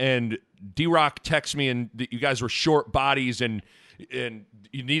summer, and D-Rock texted me, and you guys were short bodies, and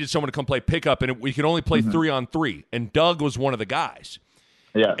you needed someone to come play pickup, and we could only play 3-on-3, and Doug was one of the guys.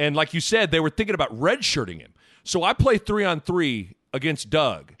 Yeah. And like you said, they were thinking about redshirting him. So I play 3-on-3 against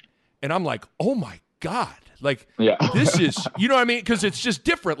Doug, and I'm like, oh my God. Like, this is, you know what I mean? Because it's just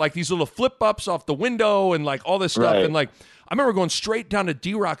different. Like these little flip ups off the window and like all this stuff. Right. And like, I remember going straight down to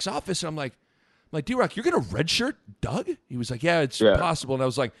D-Rock's office, and I'm like, D-Rock, you're going to redshirt Doug? He was like, yeah, it's possible. And I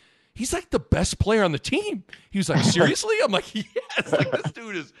was like, he's like the best player on the team. He was like, seriously? I'm like, yes. Like, this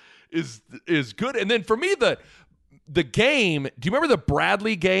dude is good. And then for me, the game, do you remember the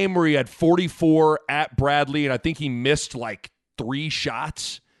Bradley game where he had 44 at Bradley, and I think he missed like 3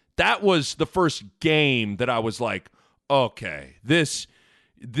 shots? That was the first game that I was like, okay, this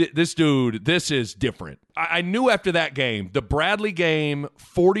dude, this is different. I knew after that game, the Bradley game,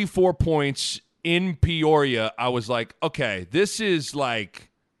 44 points in Peoria, I was like, okay, this is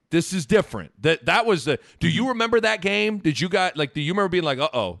different. That was the. Do you remember that game? Do you remember being like,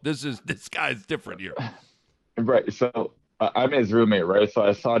 this guy's different here? Right. So I'm his roommate, right? So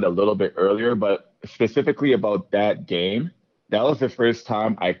I saw it a little bit earlier, but specifically about that game, that was the first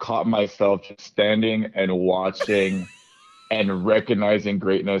time I caught myself just standing and watching and recognizing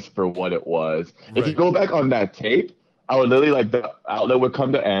greatness for what it was. Right. If you go back on that tape, I would literally, like, the outlet would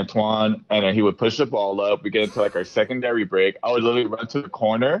come to Antoine, and then he would push the ball up. We get into like our secondary break. I would literally run to the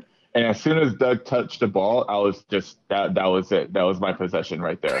corner, and as soon as Doug touched the ball, I was just that was it. That was my possession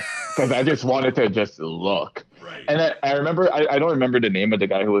right there, because I just wanted to just look. Right. And I remember, I don't remember the name of the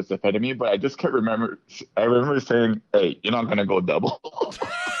guy who was defending me, but I just can't remember. I remember saying, "Hey, you're not gonna go double."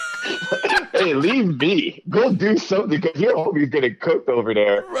 Hey, leave me. Go do something, because your homie's getting cooked over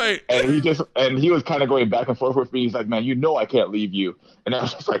there. Right. And he was kind of going back and forth with me. He's like, man, you know I can't leave you. And I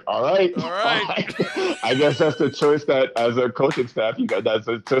was just like, all right. I guess that's the choice that, as a coaching staff, that's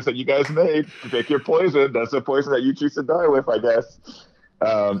the choice that you guys made. Pick your poison. That's the poison that you choose to die with, I guess.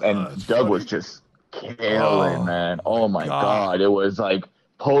 And Doug was just killing, man. Oh my God. It was like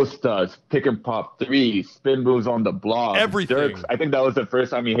post us, pick and pop threes, spin moves on the block. Everything. Dirk, I think that was the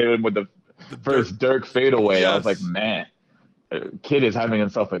first time he hit him with the first Dirk fadeaway. Yes. I was like, man, kid is having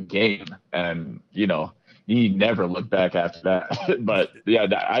himself a game, and he never looked back after that. But yeah,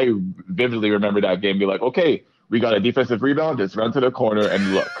 I vividly remember that game. Be like, okay, we got a defensive rebound. Just run to the corner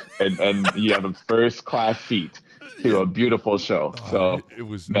and look, and you have a first class seat to a beautiful show. So it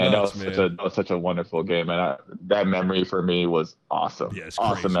was nuts, man. That was such a wonderful game, and that memory for me was awesome. Yeah,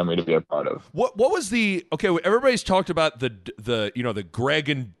 awesome memory to be a part of. What was everybody's talked about the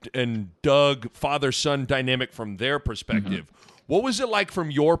Greg and Doug father son dynamic from their perspective. Mm-hmm. What was it like from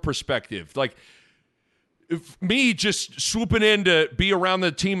your perspective? Like, if me just swooping in to be around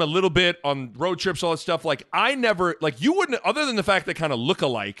the team a little bit on road trips, all that stuff. Like, I never, like, you wouldn't, other than the fact they kind of look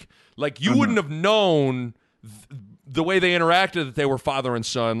alike, like, you wouldn't have known the way they interacted that they were father and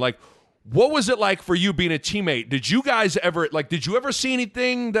son. Like, what was it like for you being a teammate? Did you ever see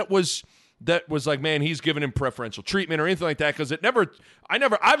anything that was like, man, he's giving him preferential treatment or anything like that? Because I've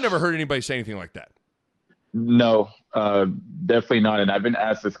never heard anybody say anything like that. No, definitely not. And I've been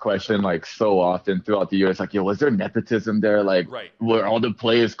asked this question like so often throughout the years, like, yo, was there nepotism there? Like, were all the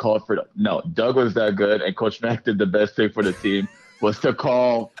players called for? No, Doug was that good, and Coach Mack did the best thing for the team was to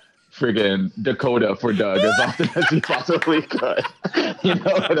call friggin' Dakota for Doug as often as he possibly could. You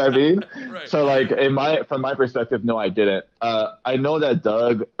know what I mean? Right. So like from my perspective, no, I didn't. I know that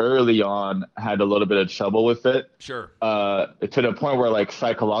Doug early on had a little bit of trouble with it. Sure. To the point where, like,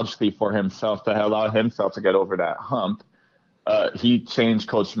 psychologically for himself, to allow himself to get over that hump, he changed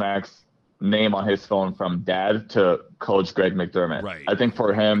Coach Mack's name on his phone from dad to Coach Greg McDermott. Right. I think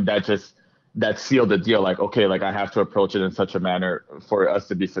for him, that sealed the deal. Like, okay, like I have to approach it in such a manner for us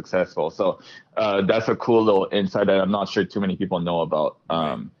to be successful. So that's a cool little insight that I'm not sure too many people know about.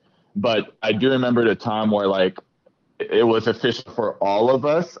 But I do remember the time where like it was official for all of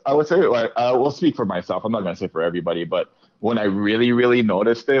us. I would say, like, I will speak for myself. I'm not going to say for everybody, but when I really, really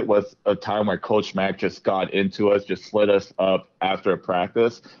noticed it was a time where Coach Mack just got into us, just slid us up after a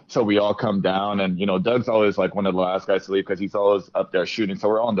practice. So we all come down, and, Doug's always like one of the last guys to leave because he's always up there shooting. So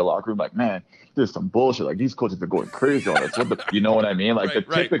we're all in the locker room like, man, this is some bullshit. Like, these coaches are going crazy on us. You know what I mean? Like the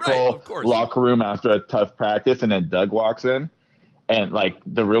typical locker room after a tough practice, and then Doug walks in, and like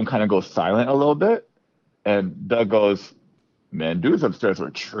the room kind of goes silent a little bit. And Doug goes, man, dudes upstairs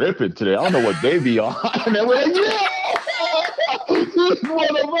were tripping today. I don't know what they be on. And then we're like, yeah! He's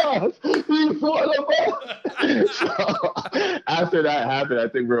one of us. He's one of us. So after that happened, I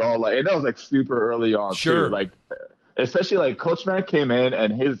think we're all like, and that was like super early on too. Like, especially like Coach Mack came in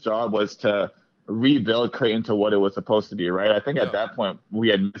and his job was to rebuild Creighton to what it was supposed to be, right? I think at that point we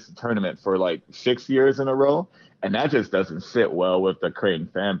had missed the tournament for like 6 years in a row. And that just doesn't sit well with the Creighton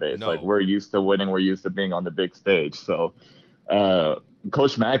fan base. No. Like, we're used to winning. We're used to being on the big stage. So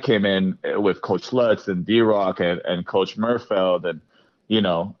Coach Mack came in with Coach Lutz and D-Rock and Coach Murfeld. And,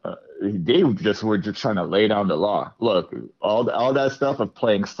 they just were just trying to lay down the law. Look, all that stuff of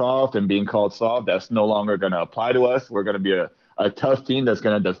playing soft and being called soft, that's no longer going to apply to us. We're going to be a tough team that's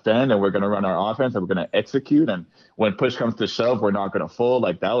going to defend, and we're going to run our offense, and we're going to execute. And when push comes to shove, we're not going to fold.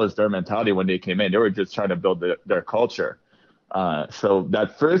 Like, that was their mentality when they came in. They were just trying to build their culture. So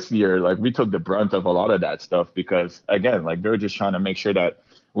that first year, like, we took the brunt of a lot of that stuff because, again, like, they were just trying to make sure that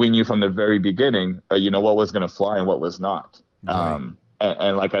we knew from the very beginning, what was going to fly and what was not. Right.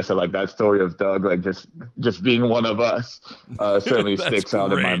 And like I said, like, that story of Doug, like, just being one of us certainly sticks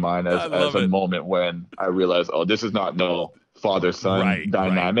out in my mind as a moment when I realized, oh, this is not no father-son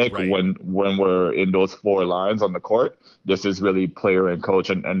dynamic. When we're in those four lines on the court, this is really player and coach,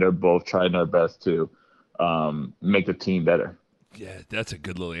 and they're both trying their best to make the team better. Yeah, that's a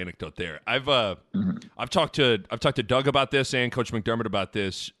good little anecdote there. I've talked to Doug about this and Coach McDermott about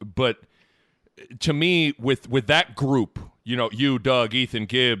this, but to me, with that group, you, Doug, Ethan,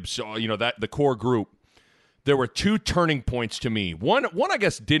 Gibbs, that the core group, there were two turning points to me. One I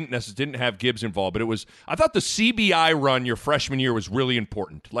guess didn't have Gibbs involved, but I thought the CBI run your freshman year was really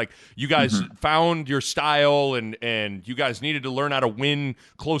important. Like, you guys found your style, and you guys needed to learn how to win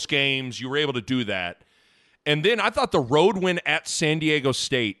close games. You were able to do that. And then I thought the road win at San Diego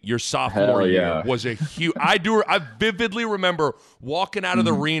State your sophomore year was a huge. I vividly remember walking out of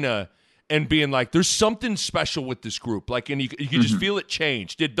the arena and being like, "There's something special with this group." Like, and you could just feel it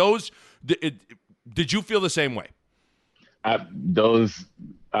change. Did you feel the same way? I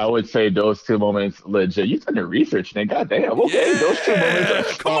would say those two moments legit. You done your research, man. God damn. Okay, those two moments are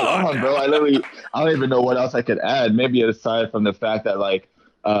spot on, bro. I don't even know what else I could add. Maybe aside from the fact that, like,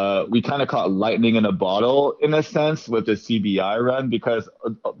 we kind of caught lightning in a bottle in a sense with the CBI run, because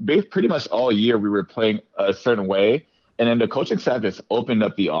pretty much all year we were playing a certain way. And then the coaching staff just opened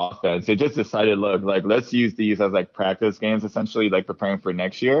up the offense. They just decided, look, like, let's use these as like practice games, essentially, like preparing for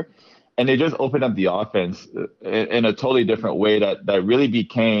next year. And they just opened up the offense in a totally different way that really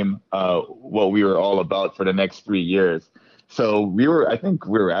became what we were all about for the next 3 years. So I think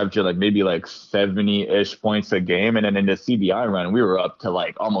we were averaging like maybe like 70-ish points a game. And then in the CBI run, we were up to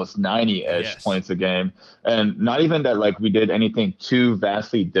like almost 90-ish points a game. And not even that like we did anything too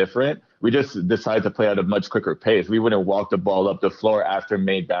vastly different. We just decided to play at a much quicker pace. We wouldn't walk the ball up the floor after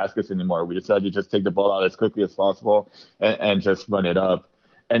made baskets anymore. We decided to just take the ball out as quickly as possible and just run it up.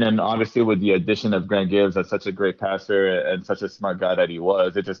 And then obviously with the addition of Grant Gibbs as such a great passer and such a smart guy that he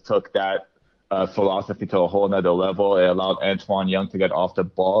was, it just took that philosophy to a whole nother level. It allowed Antoine Young to get off the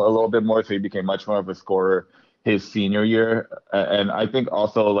ball a little bit more, so he became much more of a scorer his senior year. And I think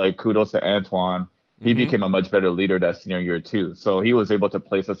also, like, kudos to Antoine. He became a much better leader that senior year too. So he was able to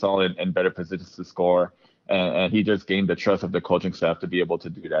place us all in better positions to score. And he just gained the trust of the coaching staff to be able to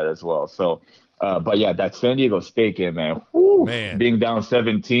do that as well. So, but yeah, that San Diego State game, man, being down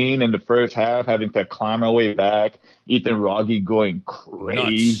 17 in the first half, having to climb our way back, Ethan Wragge going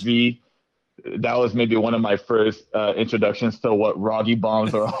crazy. Nuts. That was maybe one of my first introductions to what Wragge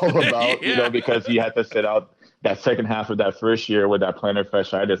bombs are all about, because he had to sit out that second half of that first year with that plantar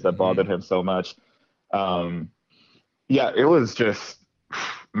fasciitis that bothered him so much. It was just,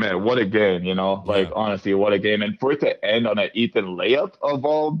 man, what a game, like, honestly, what a game. And for it to end on an Ethan layup of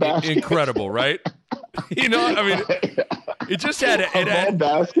all baskets. Incredible, right? I mean, It just had Of all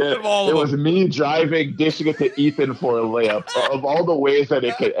basket, of all of it was them. me driving, dishing it to Ethan for a layup. Of all the ways that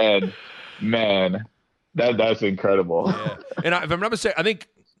it could end, man, that's incredible. Yeah. And if I'm not mistaken, I think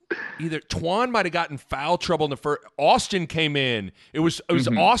either Twan might have gotten foul trouble in the first. Austin came in. It was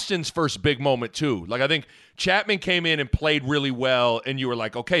Austin's first big moment too. Like I think Chapman came in and played really well, and you were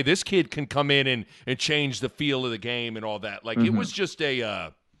like, okay, this kid can come in and change the feel of the game and all that. Like it was just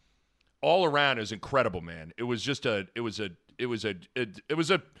a all around is incredible, man. It was just a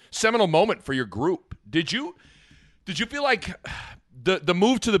seminal moment for your group. Did you feel like the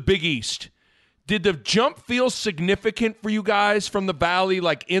move to the Big East? Did the jump feel significant for you guys from the Valley?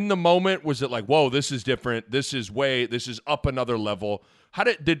 Like in the moment, was it like, whoa, this is different. This is up another level. How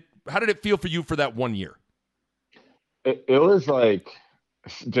did it feel for you for that 1 year? It was like,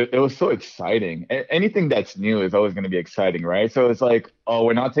 it was so exciting. Anything that's new is always going to be exciting, right? So it's like, oh,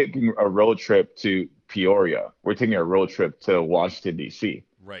 we're not taking a road trip to Peoria. We're taking a road trip to Washington, D.C.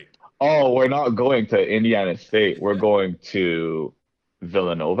 Right. Oh, we're not going to Indiana State. We're going to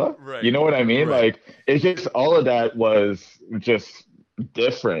Villanova. Right. You know what I mean? Right. Like it's just all of that was just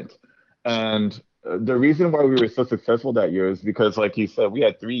different. And the reason why we were so successful that year is because, like you said, we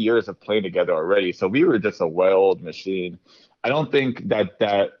had 3 years of playing together already. So we were just a well-oiled machine. I don't think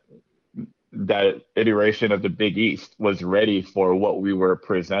that iteration of the Big East was ready for what we were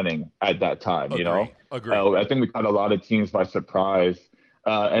presenting at that time. Agree. I think we caught a lot of teams by surprise.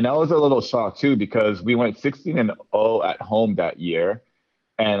 And that was a little shock too, because we went 16-0 at home that year.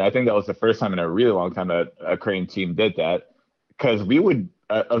 And I think that was the first time in a really long time that a Creighton team did that, because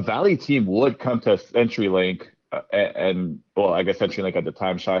a Valley team would come to CenturyLink I guess CenturyLink at the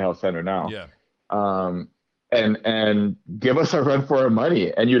time, Shy House Center now. Yeah. And give us a run for our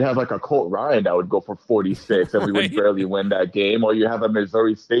money. And you'd have like a Colt Ryan that would go for 46 and we would barely win that game. Or you have a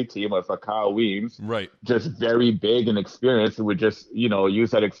Missouri State team with a Kyle Weems, right, just very big and experienced, who would just,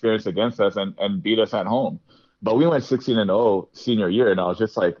 use that experience against us and beat us at home. But we went 16-0 senior year, and I was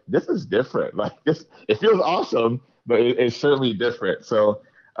just like, this is different. Like this, it feels awesome, but it's certainly different. So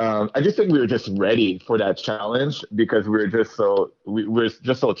I just think we were just ready for that challenge, because we were just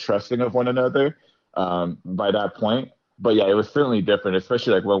so trusting of one another by that point. But yeah, it was certainly different,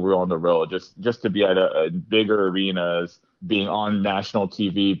 especially like when we were on the road, just to be at a bigger arenas, being on national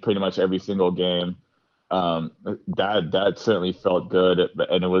TV pretty much every single game. That certainly felt good,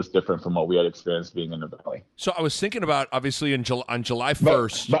 and it was different from what we had experienced being in the Valley. So I was thinking about, obviously, on July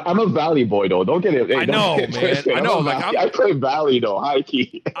 1st. But I'm a Valley boy, though. Don't get it. I know, man. I know. I play Valley, though, high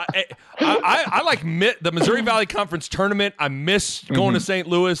key. I like the Missouri Valley Conference tournament. I miss going to St.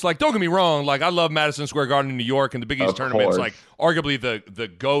 Louis. Like, don't get me wrong. Like, I love Madison Square Garden in New York, and the Big East tournament's like arguably the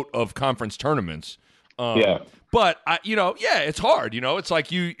GOAT of conference tournaments. Yeah. But it's hard. It's like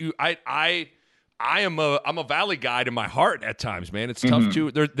I'm a Valley guy to my heart at times, man. It's tough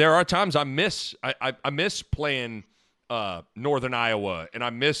to. There are times I miss playing Northern Iowa, and I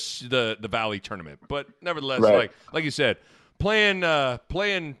miss the Valley tournament. But nevertheless, like you said, playing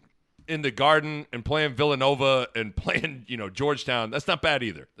in the Garden and playing Villanova and playing Georgetown, that's not bad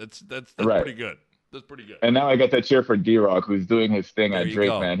either. That's pretty good. That's pretty good. And now I get to cheer for D-Rock, who's doing his thing at Drake.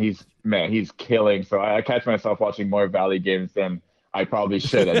 Go. He's killing. So I catch myself watching more Valley games than I probably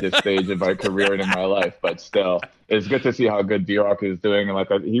should at this stage of my career and in my life. But still, it's good to see how good D-Rock is doing.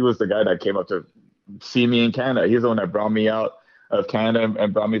 And he was the guy that came up to see me in Canada. He's the one that brought me out of Canada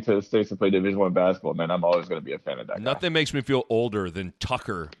and brought me to the States to play Division I basketball. Man, I'm always going to be a fan of that guy. Nothing makes me feel older than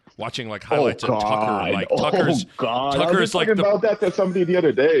Tucker, watching highlights of Tucker. Tucker's I was talking about that to somebody the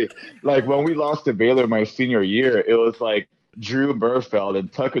other day. Like when we lost to Baylor my senior year, it was like Drew Burfeld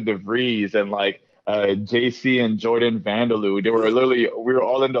and Tucker DeVries and JC and Jordan Vandaloo. We were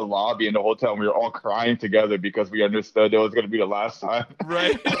all in the lobby in the hotel, and we were all crying together because we understood it was going to be the last time.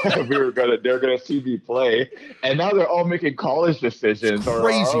 Right. they're going to see me play. And now they're all making college decisions, or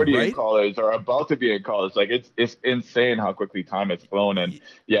are already in college, or about to be in college. Like it's insane how quickly time has flown. And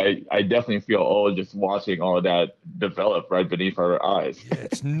yeah, I definitely feel old just watching all of that develop right beneath our eyes. Yeah,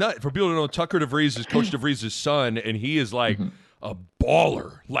 it's nuts. For people to know, Tucker DeVries is Coach DeVries' son, and he is like a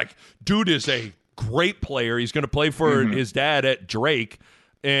baller. Like, dude is a great player. He's going to play for his dad at Drake.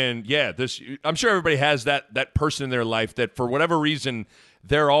 And yeah, I'm sure everybody has that person in their life that for whatever reason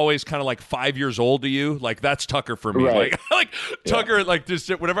they're always kind of 5 years old to you. Like that's Tucker for me. Right. Tucker, just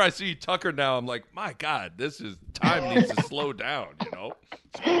whenever I see Tucker now, I'm like, my God, time needs to slow down.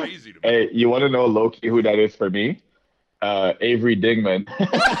 It's crazy to me. Hey, you want to know low-key who that is for me? Avery Dingman.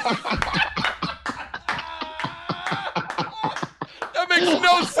 Makes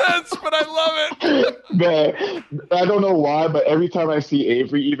no sense, but I love it. Man, I don't know why, but every time I see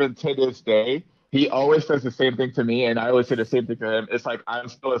Avery, even to this day, he always says the same thing to me, and I always say the same thing to him. It's like I'm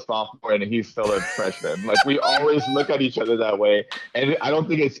still a sophomore and he's still a freshman. Like we always look at each other that way, and I don't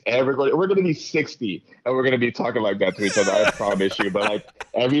think it's ever going. We're going to be 60, and we're going to be talking like that to each other. I promise you. But like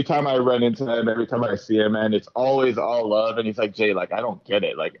every time I run into him, every time I see him, man, it's always all love. And he's like, Jay, like I don't get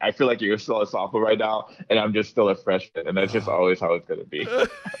it. Like I feel like you're still a sophomore right now, and I'm just still a freshman, and that's just always how it's going to be.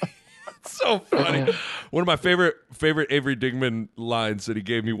 So funny. One of my favorite Avery Dingman lines that he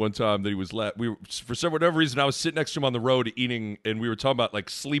gave me one time that he was for whatever reason I was sitting next to him on the road eating, and we were talking about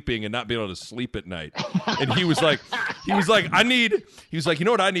like sleeping and not being able to sleep at night. And he was like, you know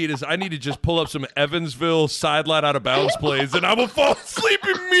what I need is I need to just pull up some Evansville sideline out of bounds plays and I will fall asleep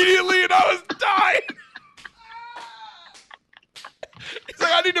immediately, and I was dying. He's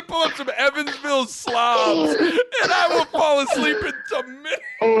like, I need to pull up some Evansville slobs, and I will fall asleep in a minute.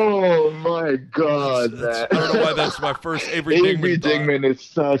 Oh, my God, man. I don't know why that's my first Avery Dingman is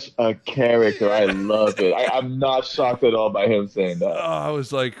such a character. I love it. I'm not shocked at all by him saying that. Oh, I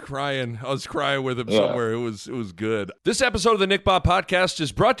was like crying. I was crying with him somewhere. It was good. This episode of the Nick Bob Podcast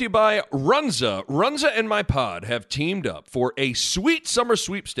is brought to you by Runza. Runza and my pod have teamed up for a sweet summer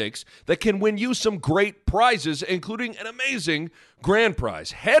sweepstakes that can win you some great prizes, including an amazing grand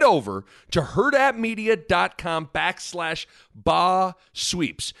prize. Head over to herdatmedia.com/Ba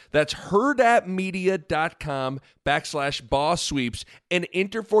Sweeps. That's herdatmedia.com/Ba Sweeps and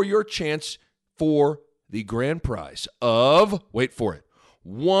enter for your chance for the grand prize of, wait for it,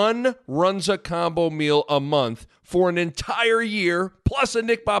 one Runza combo meal a month for an entire year, plus a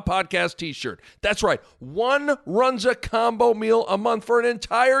Nick Bob Podcast t-shirt. That's right, one Runza combo meal a month for an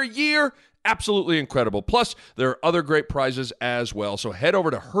entire year. Absolutely incredible. Plus, there are other great prizes as well. So head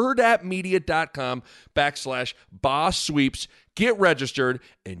over to herdatmedia.com/Ba Sweeps. Get registered,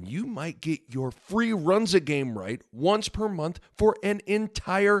 and you might get your free Runza game right once per month for an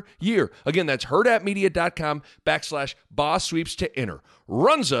entire year. Again, that's herdatmedia.com/Ba Sweeps to enter.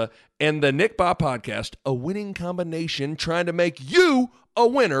 Runza and the Nick Bob Podcast, a winning combination trying to make you a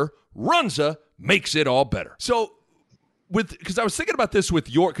winner. Runza makes it all better. So, because I was thinking about this with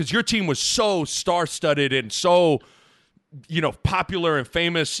because your team was so star-studded and so, popular and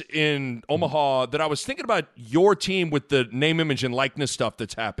famous in Omaha, that I was thinking about your team with the name, image, and likeness stuff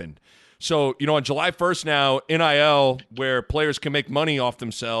that's happened. So, on July 1st now, NIL, where players can make money off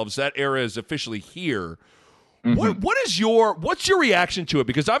themselves, that era is officially here. Mm-hmm. What's your reaction to it?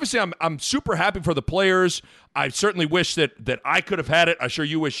 Because obviously I'm super happy for the players. I certainly wish that I could have had it. I'm sure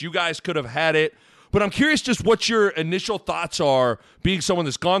you wish you guys could have had it. But I'm curious just what your initial thoughts are, being someone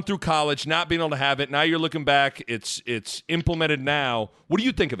that's gone through college, not being able to have it. Now you're looking back, it's implemented now. What do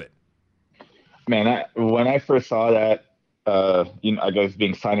you think of it? Man, when I first saw that, I guess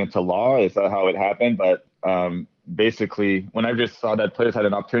being signed into law is how it happened. But basically, when I just saw that players had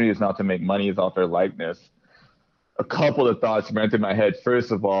an opportunity now to make money off their likeness, a couple of thoughts ran through my head.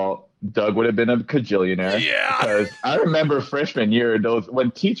 First of all, Doug would have been a cajillionaire. Yeah. Because I remember freshman year,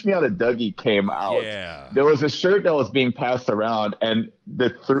 when Teach Me How to Dougie came out, there was a shirt that was being passed around, and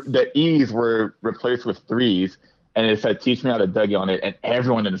the E's were replaced with threes, and it said Teach Me How to Dougie on it, and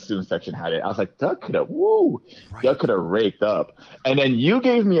everyone in the student section had it. I was like, Doug could have raked up. And then you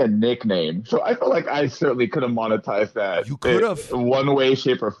gave me a nickname, so I feel like I certainly could have monetized that. You could have. One way,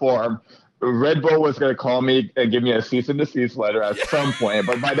 shape, or form. Red Bull was going to call me and give me a cease and desist letter at some point.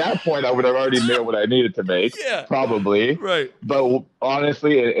 But by that point, I would have already made what I needed to make, probably. Right. But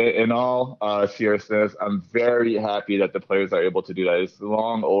honestly, in all seriousness, I'm very happy that the players are able to do that. It's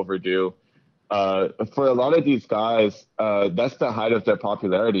long overdue. For a lot of these guys, that's the height of their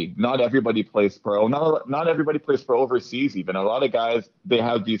popularity. Not everybody plays pro. Not everybody plays pro overseas even. A lot of guys, they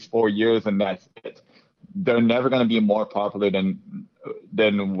have these 4 years and that's it. They're never going to be more popular than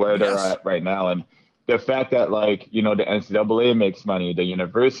where they're at right now. And the fact that, the NCAA makes money, the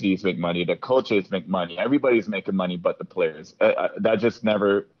universities make money, the coaches make money, everybody's making money but the players. That just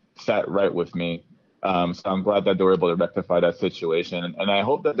never sat right with me. So I'm glad that they were able to rectify that situation. And I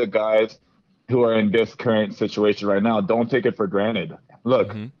hope that the guys who are in this current situation right now don't take it for granted.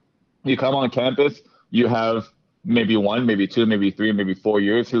 Look, you come on campus, you have maybe 1, maybe 2, maybe 3, maybe 4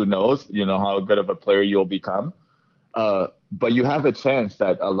 years. Who knows, how good of a player you'll become. But you have a chance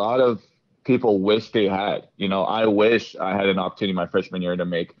that a lot of people wish they had. I wish I had an opportunity my freshman year to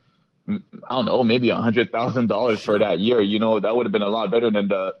make, I don't know, maybe $100,000 for that year. That would have been a lot better than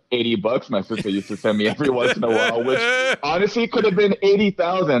the $80 my sister used to send me every once in a while, which honestly could have been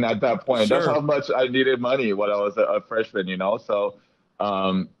 $80,000 at that point. Sure. That's how much I needed money when I was a freshman, So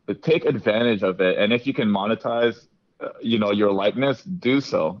take advantage of it. And if you can monetize, your likeness, do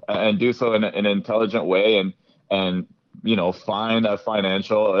so, and do so in an intelligent way. And find a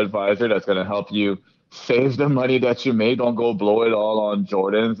financial advisor that's going to help you save the money that you made. Don't go blow it all on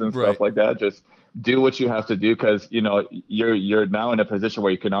Jordans and Right. stuff like that. Just do what you have to do, because you're now in a position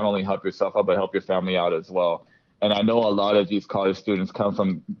where you can not only help yourself out but help your family out as well. And I know a lot of these college students come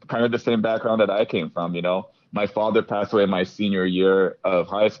from kind of the same background that I came from. My father passed away my senior year of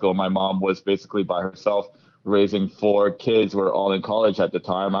high school. My mom was basically by herself raising 4 kids who were all in college at the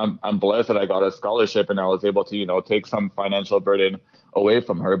time. I'm blessed that I got a scholarship and I was able to, take some financial burden away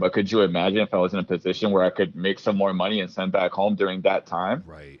from her. But could you imagine if I was in a position where I could make some more money and send back home during that time?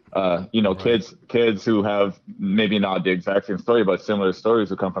 Right. Right. Kids who have maybe not the exact same story, but similar stories,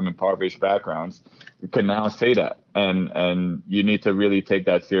 who come from impoverished backgrounds, can now say that. And you need to really take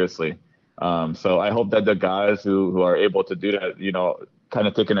that seriously. So I hope that the guys who are able to do that, kind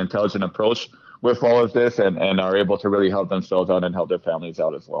of take an intelligent approach with all of this and are able to really help themselves out and help their families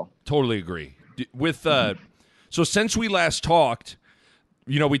out as well. Totally agree. So since we last talked,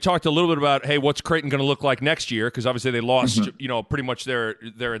 we talked a little bit about, hey, what's Creighton going to look like next year? Because obviously they lost, pretty much their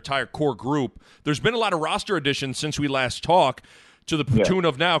entire core group. There's been a lot of roster additions since we last talked, to the tune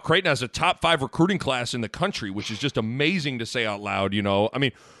of now Creighton has a top 5 recruiting class in the country, which is just amazing to say out loud. I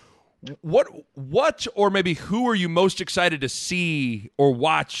mean, what or maybe who are you most excited to see or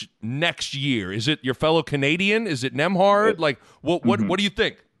watch next year? Is it your fellow Canadian? Is it Nemhard? Like, what do you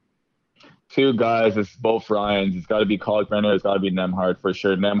think? 2 guys, it's both Ryans. It's got to be Kalkbrenner. It's got to be Nemhard for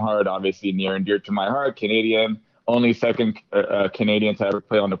sure. Nemhard, obviously near and dear to my heart. Canadian, only second Canadian to ever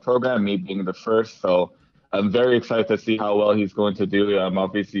play on the program, me being the first. So I'm very excited to see how well he's going to do.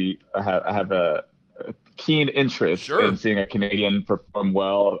 Obviously, I have a keen interest in seeing a Canadian perform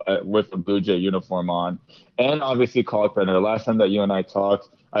well with the Blue Jay uniform on. And obviously Kalkbrenner. Last time that you and I talked,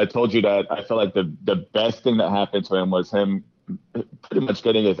 I told you that I felt like the best thing that happened to him was him pretty much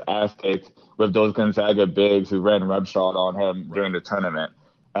getting his ass kicked with those Gonzaga bigs who ran roughshod on him during the tournament.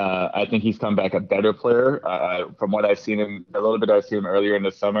 I think he's come back a better player. From what I've seen him, a little bit I've seen him earlier in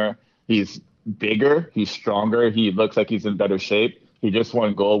the summer, he's bigger, he's stronger, he looks like he's in better shape. He just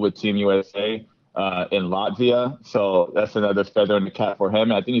won gold with Team USA in Latvia, so that's another feather in the cap for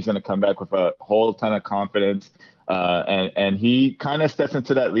him. I think he's going to come back with a whole ton of confidence, and he kind of steps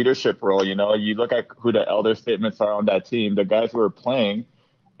into that leadership role. You look at who the elder statements are on that team. The guys who were playing,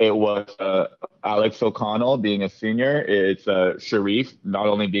 it was Alex O'Connell being a senior. It's Sharif not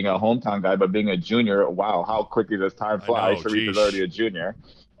only being a hometown guy but being a junior. Wow, how quickly does time fly? Sharif is already a junior.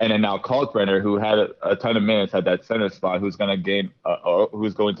 And then now Kalkbrenner, who had a ton of minutes at that center spot, who's going to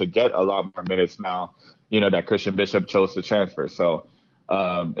get a lot more minutes now, that Christian Bishop chose to transfer. So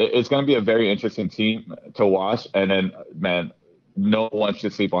it's going to be a very interesting team to watch. And then, man, no one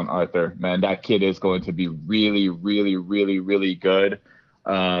should sleep on Arthur. Man, that kid is going to be really, really, really, really good.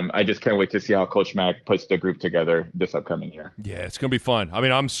 I just can't wait to see how Coach Mack puts the group together this upcoming year. Yeah, it's going to be fun. I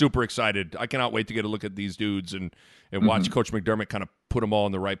mean, I'm super excited. I cannot wait to get a look at these dudes and watch Coach McDermott kind of put them all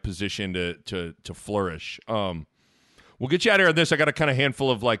in the right position to flourish. We'll get you out of here on this. I got a kind of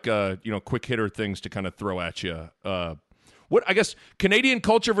handful of quick hitter things to kind of throw at you. What, I guess, Canadian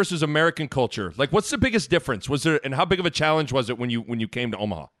culture versus American culture? Like, what's the biggest difference? And how big of a challenge was it when you came to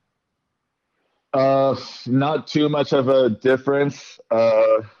Omaha? Not too much of a difference.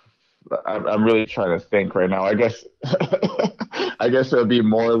 I'm really trying to think right now. I guess it'll be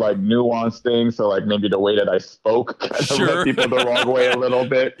more like nuanced things. So like maybe the way that I spoke kind of led people the wrong way a little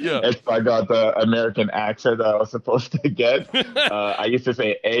bit. Yeah. If I got the American accent that I was supposed to get. I used to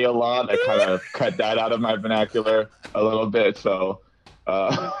say a lot. I kind of cut that out of my vernacular a little bit. So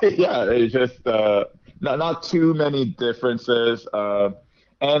yeah, it's just not too many differences.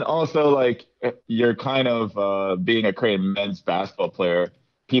 And also, like, you're kind of being a Creighton men's basketball player,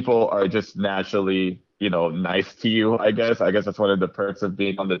 people are just naturally, nice to you, I guess. I guess that's one of the perks of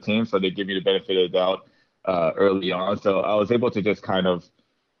being on the team. So they give you the benefit of the doubt early on. So I was able to just kind of,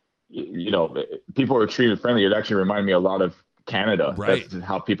 people were treated friendly. It actually reminded me a lot of Canada. Right. That's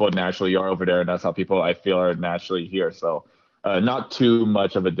how people naturally are over there, and that's how people, I feel, are naturally here. So not too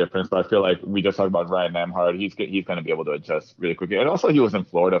much of a difference, but I feel like we just talked about Ryan Nemhard. He's going to be able to adjust really quickly. And also, he was in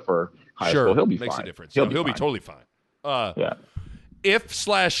Florida for high school. He'll be fine. Makes a difference. He'll be totally fine. Yeah.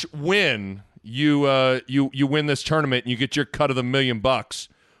 If/when you win this tournament and you get your cut of the $1 million, what's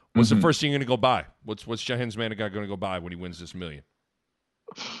the first thing you're going to go buy? What's Jahenns Manigat going to go buy when he wins this $1 million?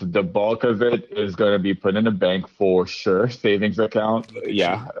 The bulk of it is going to be put in a bank for sure. Savings account.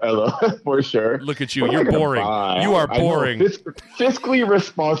 Yeah, for sure. Look at you. You're boring. You are boring. Fiscally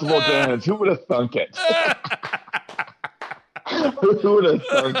responsible, Jahenns. Who would have thunk it? Who would have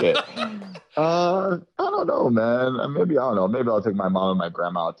thunk it? I don't know, man. Maybe I don't know. Maybe I'll take my mom and my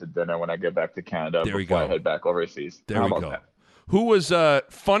grandma out to dinner when I get back to Canada There we before I go. head back overseas. There How we about go. that? Who was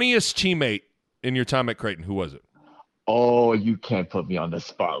funniest teammate in your time at Creighton? Who was it? Oh, you can't put me on the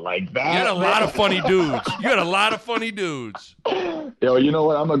spot like You had a that, lot of man. funny dudes. You had a lot of funny dudes. Yo, you know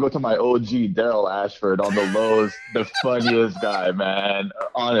what? I'm gonna go to my OG Daryl Ashford on the lows, the funniest guy, man.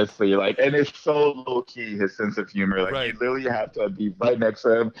 Honestly, like, and it's so low key his sense of humor. Like, you Right. literally have to be right next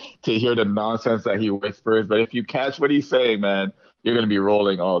to him to hear the nonsense that he whispers. But if you catch what he's saying, man, you're gonna be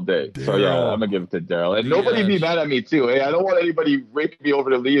rolling all day. So yeah, I'm Daryl gonna give it to Daryl. And nobody be Diaz. mad at me too. Hey, I don't want anybody raping me over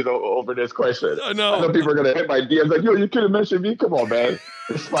the leaves over this question. I I know know. people are gonna hit my DMs like, yo, you could have mentioned me. Come on, man.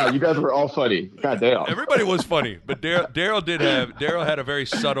 It's fine. You guys were all funny. God damn. Everybody was funny, but Daryl had a very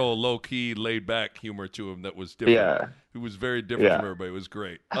subtle, low key, laid back humor to him that was different. Yeah. He was very different Yeah. from everybody. It was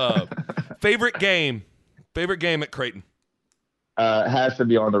great. Favorite game at Creighton. Has to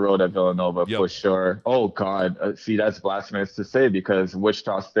be on the road at Villanova Yep. for sure. Oh God, see that's blasphemous to say because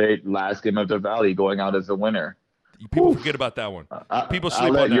Wichita State last game of the Valley going out as a winner. People forget about that one. People I'll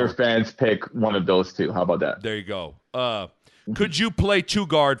sleep let on that your one. fans pick one of those two. How about that? There you go. Could you play two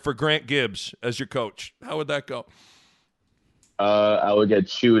guard for Grant Gibbs as your coach? How would that go? I would get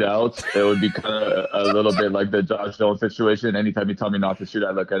chewed out. It would be kind of a little bit like the Josh Jones situation. Anytime you tell me not to shoot,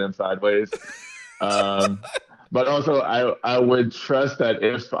 I look at him sideways. But also, I would trust that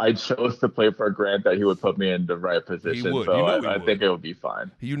if I chose to play for Grant, that he would put me in the right position. would. So You know he I would. think it would be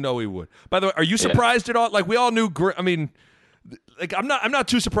fine. You know he would. By the way, are you surprised at all? Like we all knew. I mean, like I'm not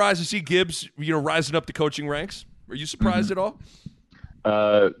too surprised to see Gibbs, rising up the coaching ranks. Are you surprised at all?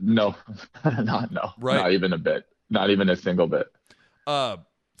 No, no, Right. not even a bit. Not even a single bit.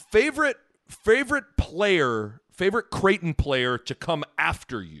 Favorite Creighton player to come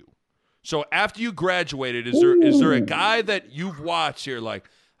after you. So after you graduated, is there a guy that you've watched here like,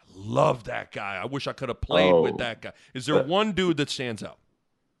 I love that guy. I wish I could have played with that guy. Is there one dude that stands out?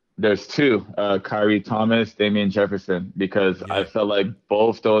 There's two, Kyrie Thomas, Damian Jefferson, because I felt like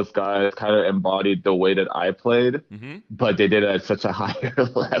both those guys kind of embodied the way that I played, but they did it at such a higher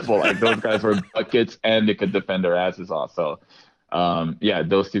level. Like those guys were buckets and they could defend their asses off. So, yeah,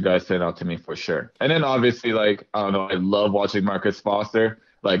 those two guys stand out to me for sure. And then obviously, like, I don't know, I love watching Marcus Foster,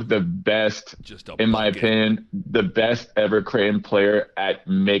 like the best, Just a in my bucket. opinion, the best ever Creighton player at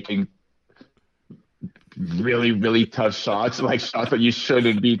making really, really tough shots, like shots that you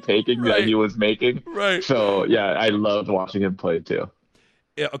shouldn't be taking that he was making. Right. So yeah, I loved watching him play too.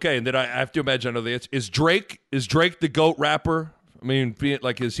 Yeah, okay, and then I have to imagine I know the answer. Is Drake the GOAT rapper? I mean,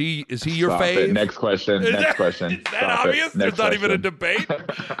 is he your Stop fave? it. Next question. Next question. Is that Stop obvious? It. There's Next not even a question.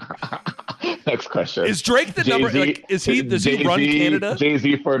 debate. Next question. Is Drake the number? Like, does he run Canada?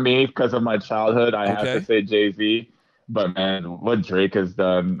 Jay-Z for me because of my childhood. I have Okay. to say Jay-Z. But man, what Drake has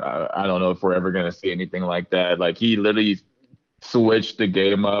done, I don't know if we're ever gonna see anything like that. Like he literally switched the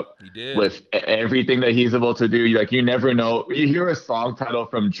game up He did. with everything that he's able to do. Like you never know. You hear a song title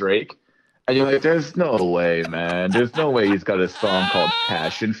from Drake, and you're like, "There's no way, man. There's no way he's got a song called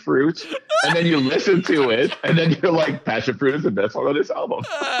Passion Fruit." And then you listen to it, and then you're like, "Passion Fruit is the best song on this album."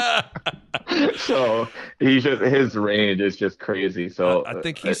 So his range is just crazy. So I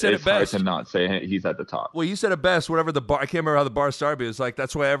think he said it it's hard best. to not say he's at the top. Well, you said it best. Whatever the bar, I can't remember how the bar started. But it was like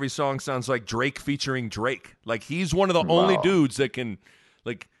that's why every song sounds like Drake featuring Drake. Like he's one of the only dudes that can,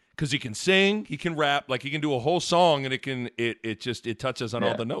 like, because he can sing, he can rap, like he can do a whole song, and it touches on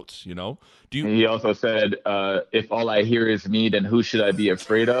all the notes. You know? He also said, "If all I hear is me, then who should I be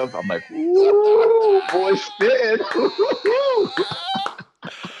afraid of?" I'm like, "Ooh, boy, spin."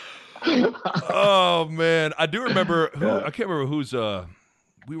 Oh man, I do remember. I can't remember who's.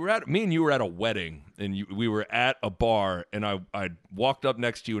 Me and you were at a wedding, and we were at a bar, and I walked up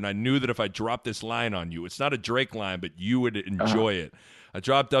next to you, and I knew that if I dropped this line on you, it's not a Drake line, but you would enjoy it. I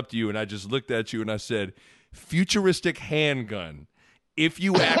dropped up to you, and I just looked at you, and I said, "Futuristic handgun. If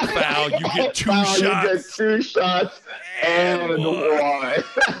you act foul, you get two shots." You get 2 shots and one.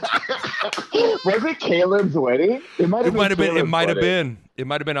 Was it Caleb's wedding? It might have been. It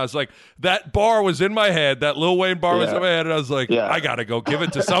might have been. I was like, that bar was in my head. That Lil Wayne bar was in my head, and I was like, I gotta go give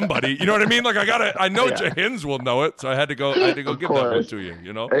it to somebody. You know what I mean? Like I know Jahenns will know it, so I had to go give that one to you.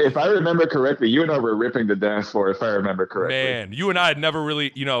 You know? Hey, if I remember correctly, you and I were ripping the dance floor. If I remember correctly, Man, you and I had never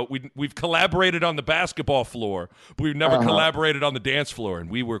really, we've collaborated on the basketball floor, but we've never collaborated on the dance floor, and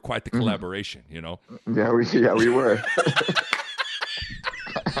we were quite the collaboration. You know? Yeah, we were.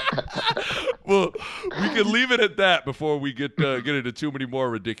 Well, we can leave it at that before we get into too many more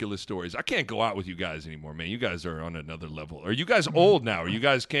ridiculous stories. I can't go out with you guys anymore, man. You guys are on another level. Are you guys old now? Or you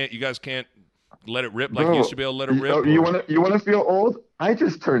guys can't let it rip like you used to be able to let it rip? You want to feel old? I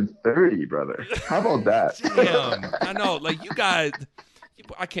just turned 30, brother. How about that? Damn, I know. Like, you guys,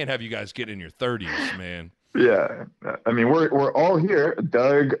 I can't have you guys get in your 30s, man. Yeah, I mean, we're all here.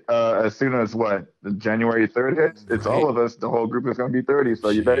 Doug, as soon as January 3rd hits, it's all of us. The whole group is going to be 30, so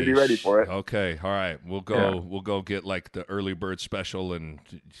you better be ready for it. Okay, all right. We'll go get like the early bird special and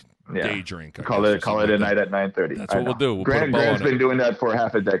day drink. Call it a night at 9:30. That's what we'll do. We'll Grant's been doing that for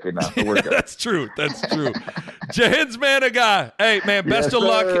half a decade now, so we're good. That's true. Jahenns Manigat. Hey, man, best of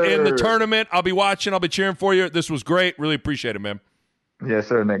luck in the tournament. I'll be watching. I'll be cheering for you. This was great. Really appreciate it, man. Yes,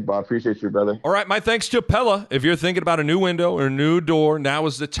 sir, Nick. Bob, appreciate you, brother. All right, my thanks to Pella. If you're thinking about a new window or a new door, now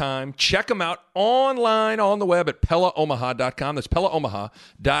is the time. Check them out online on the web at PellaOmaha.com. That's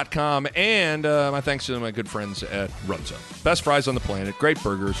PellaOmaha.com. And my thanks to my good friends at Runza. Best fries on the planet, great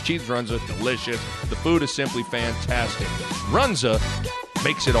burgers, cheese Runza, delicious. The food is simply fantastic. Runza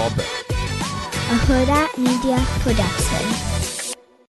makes it all better. A Huda Media Production.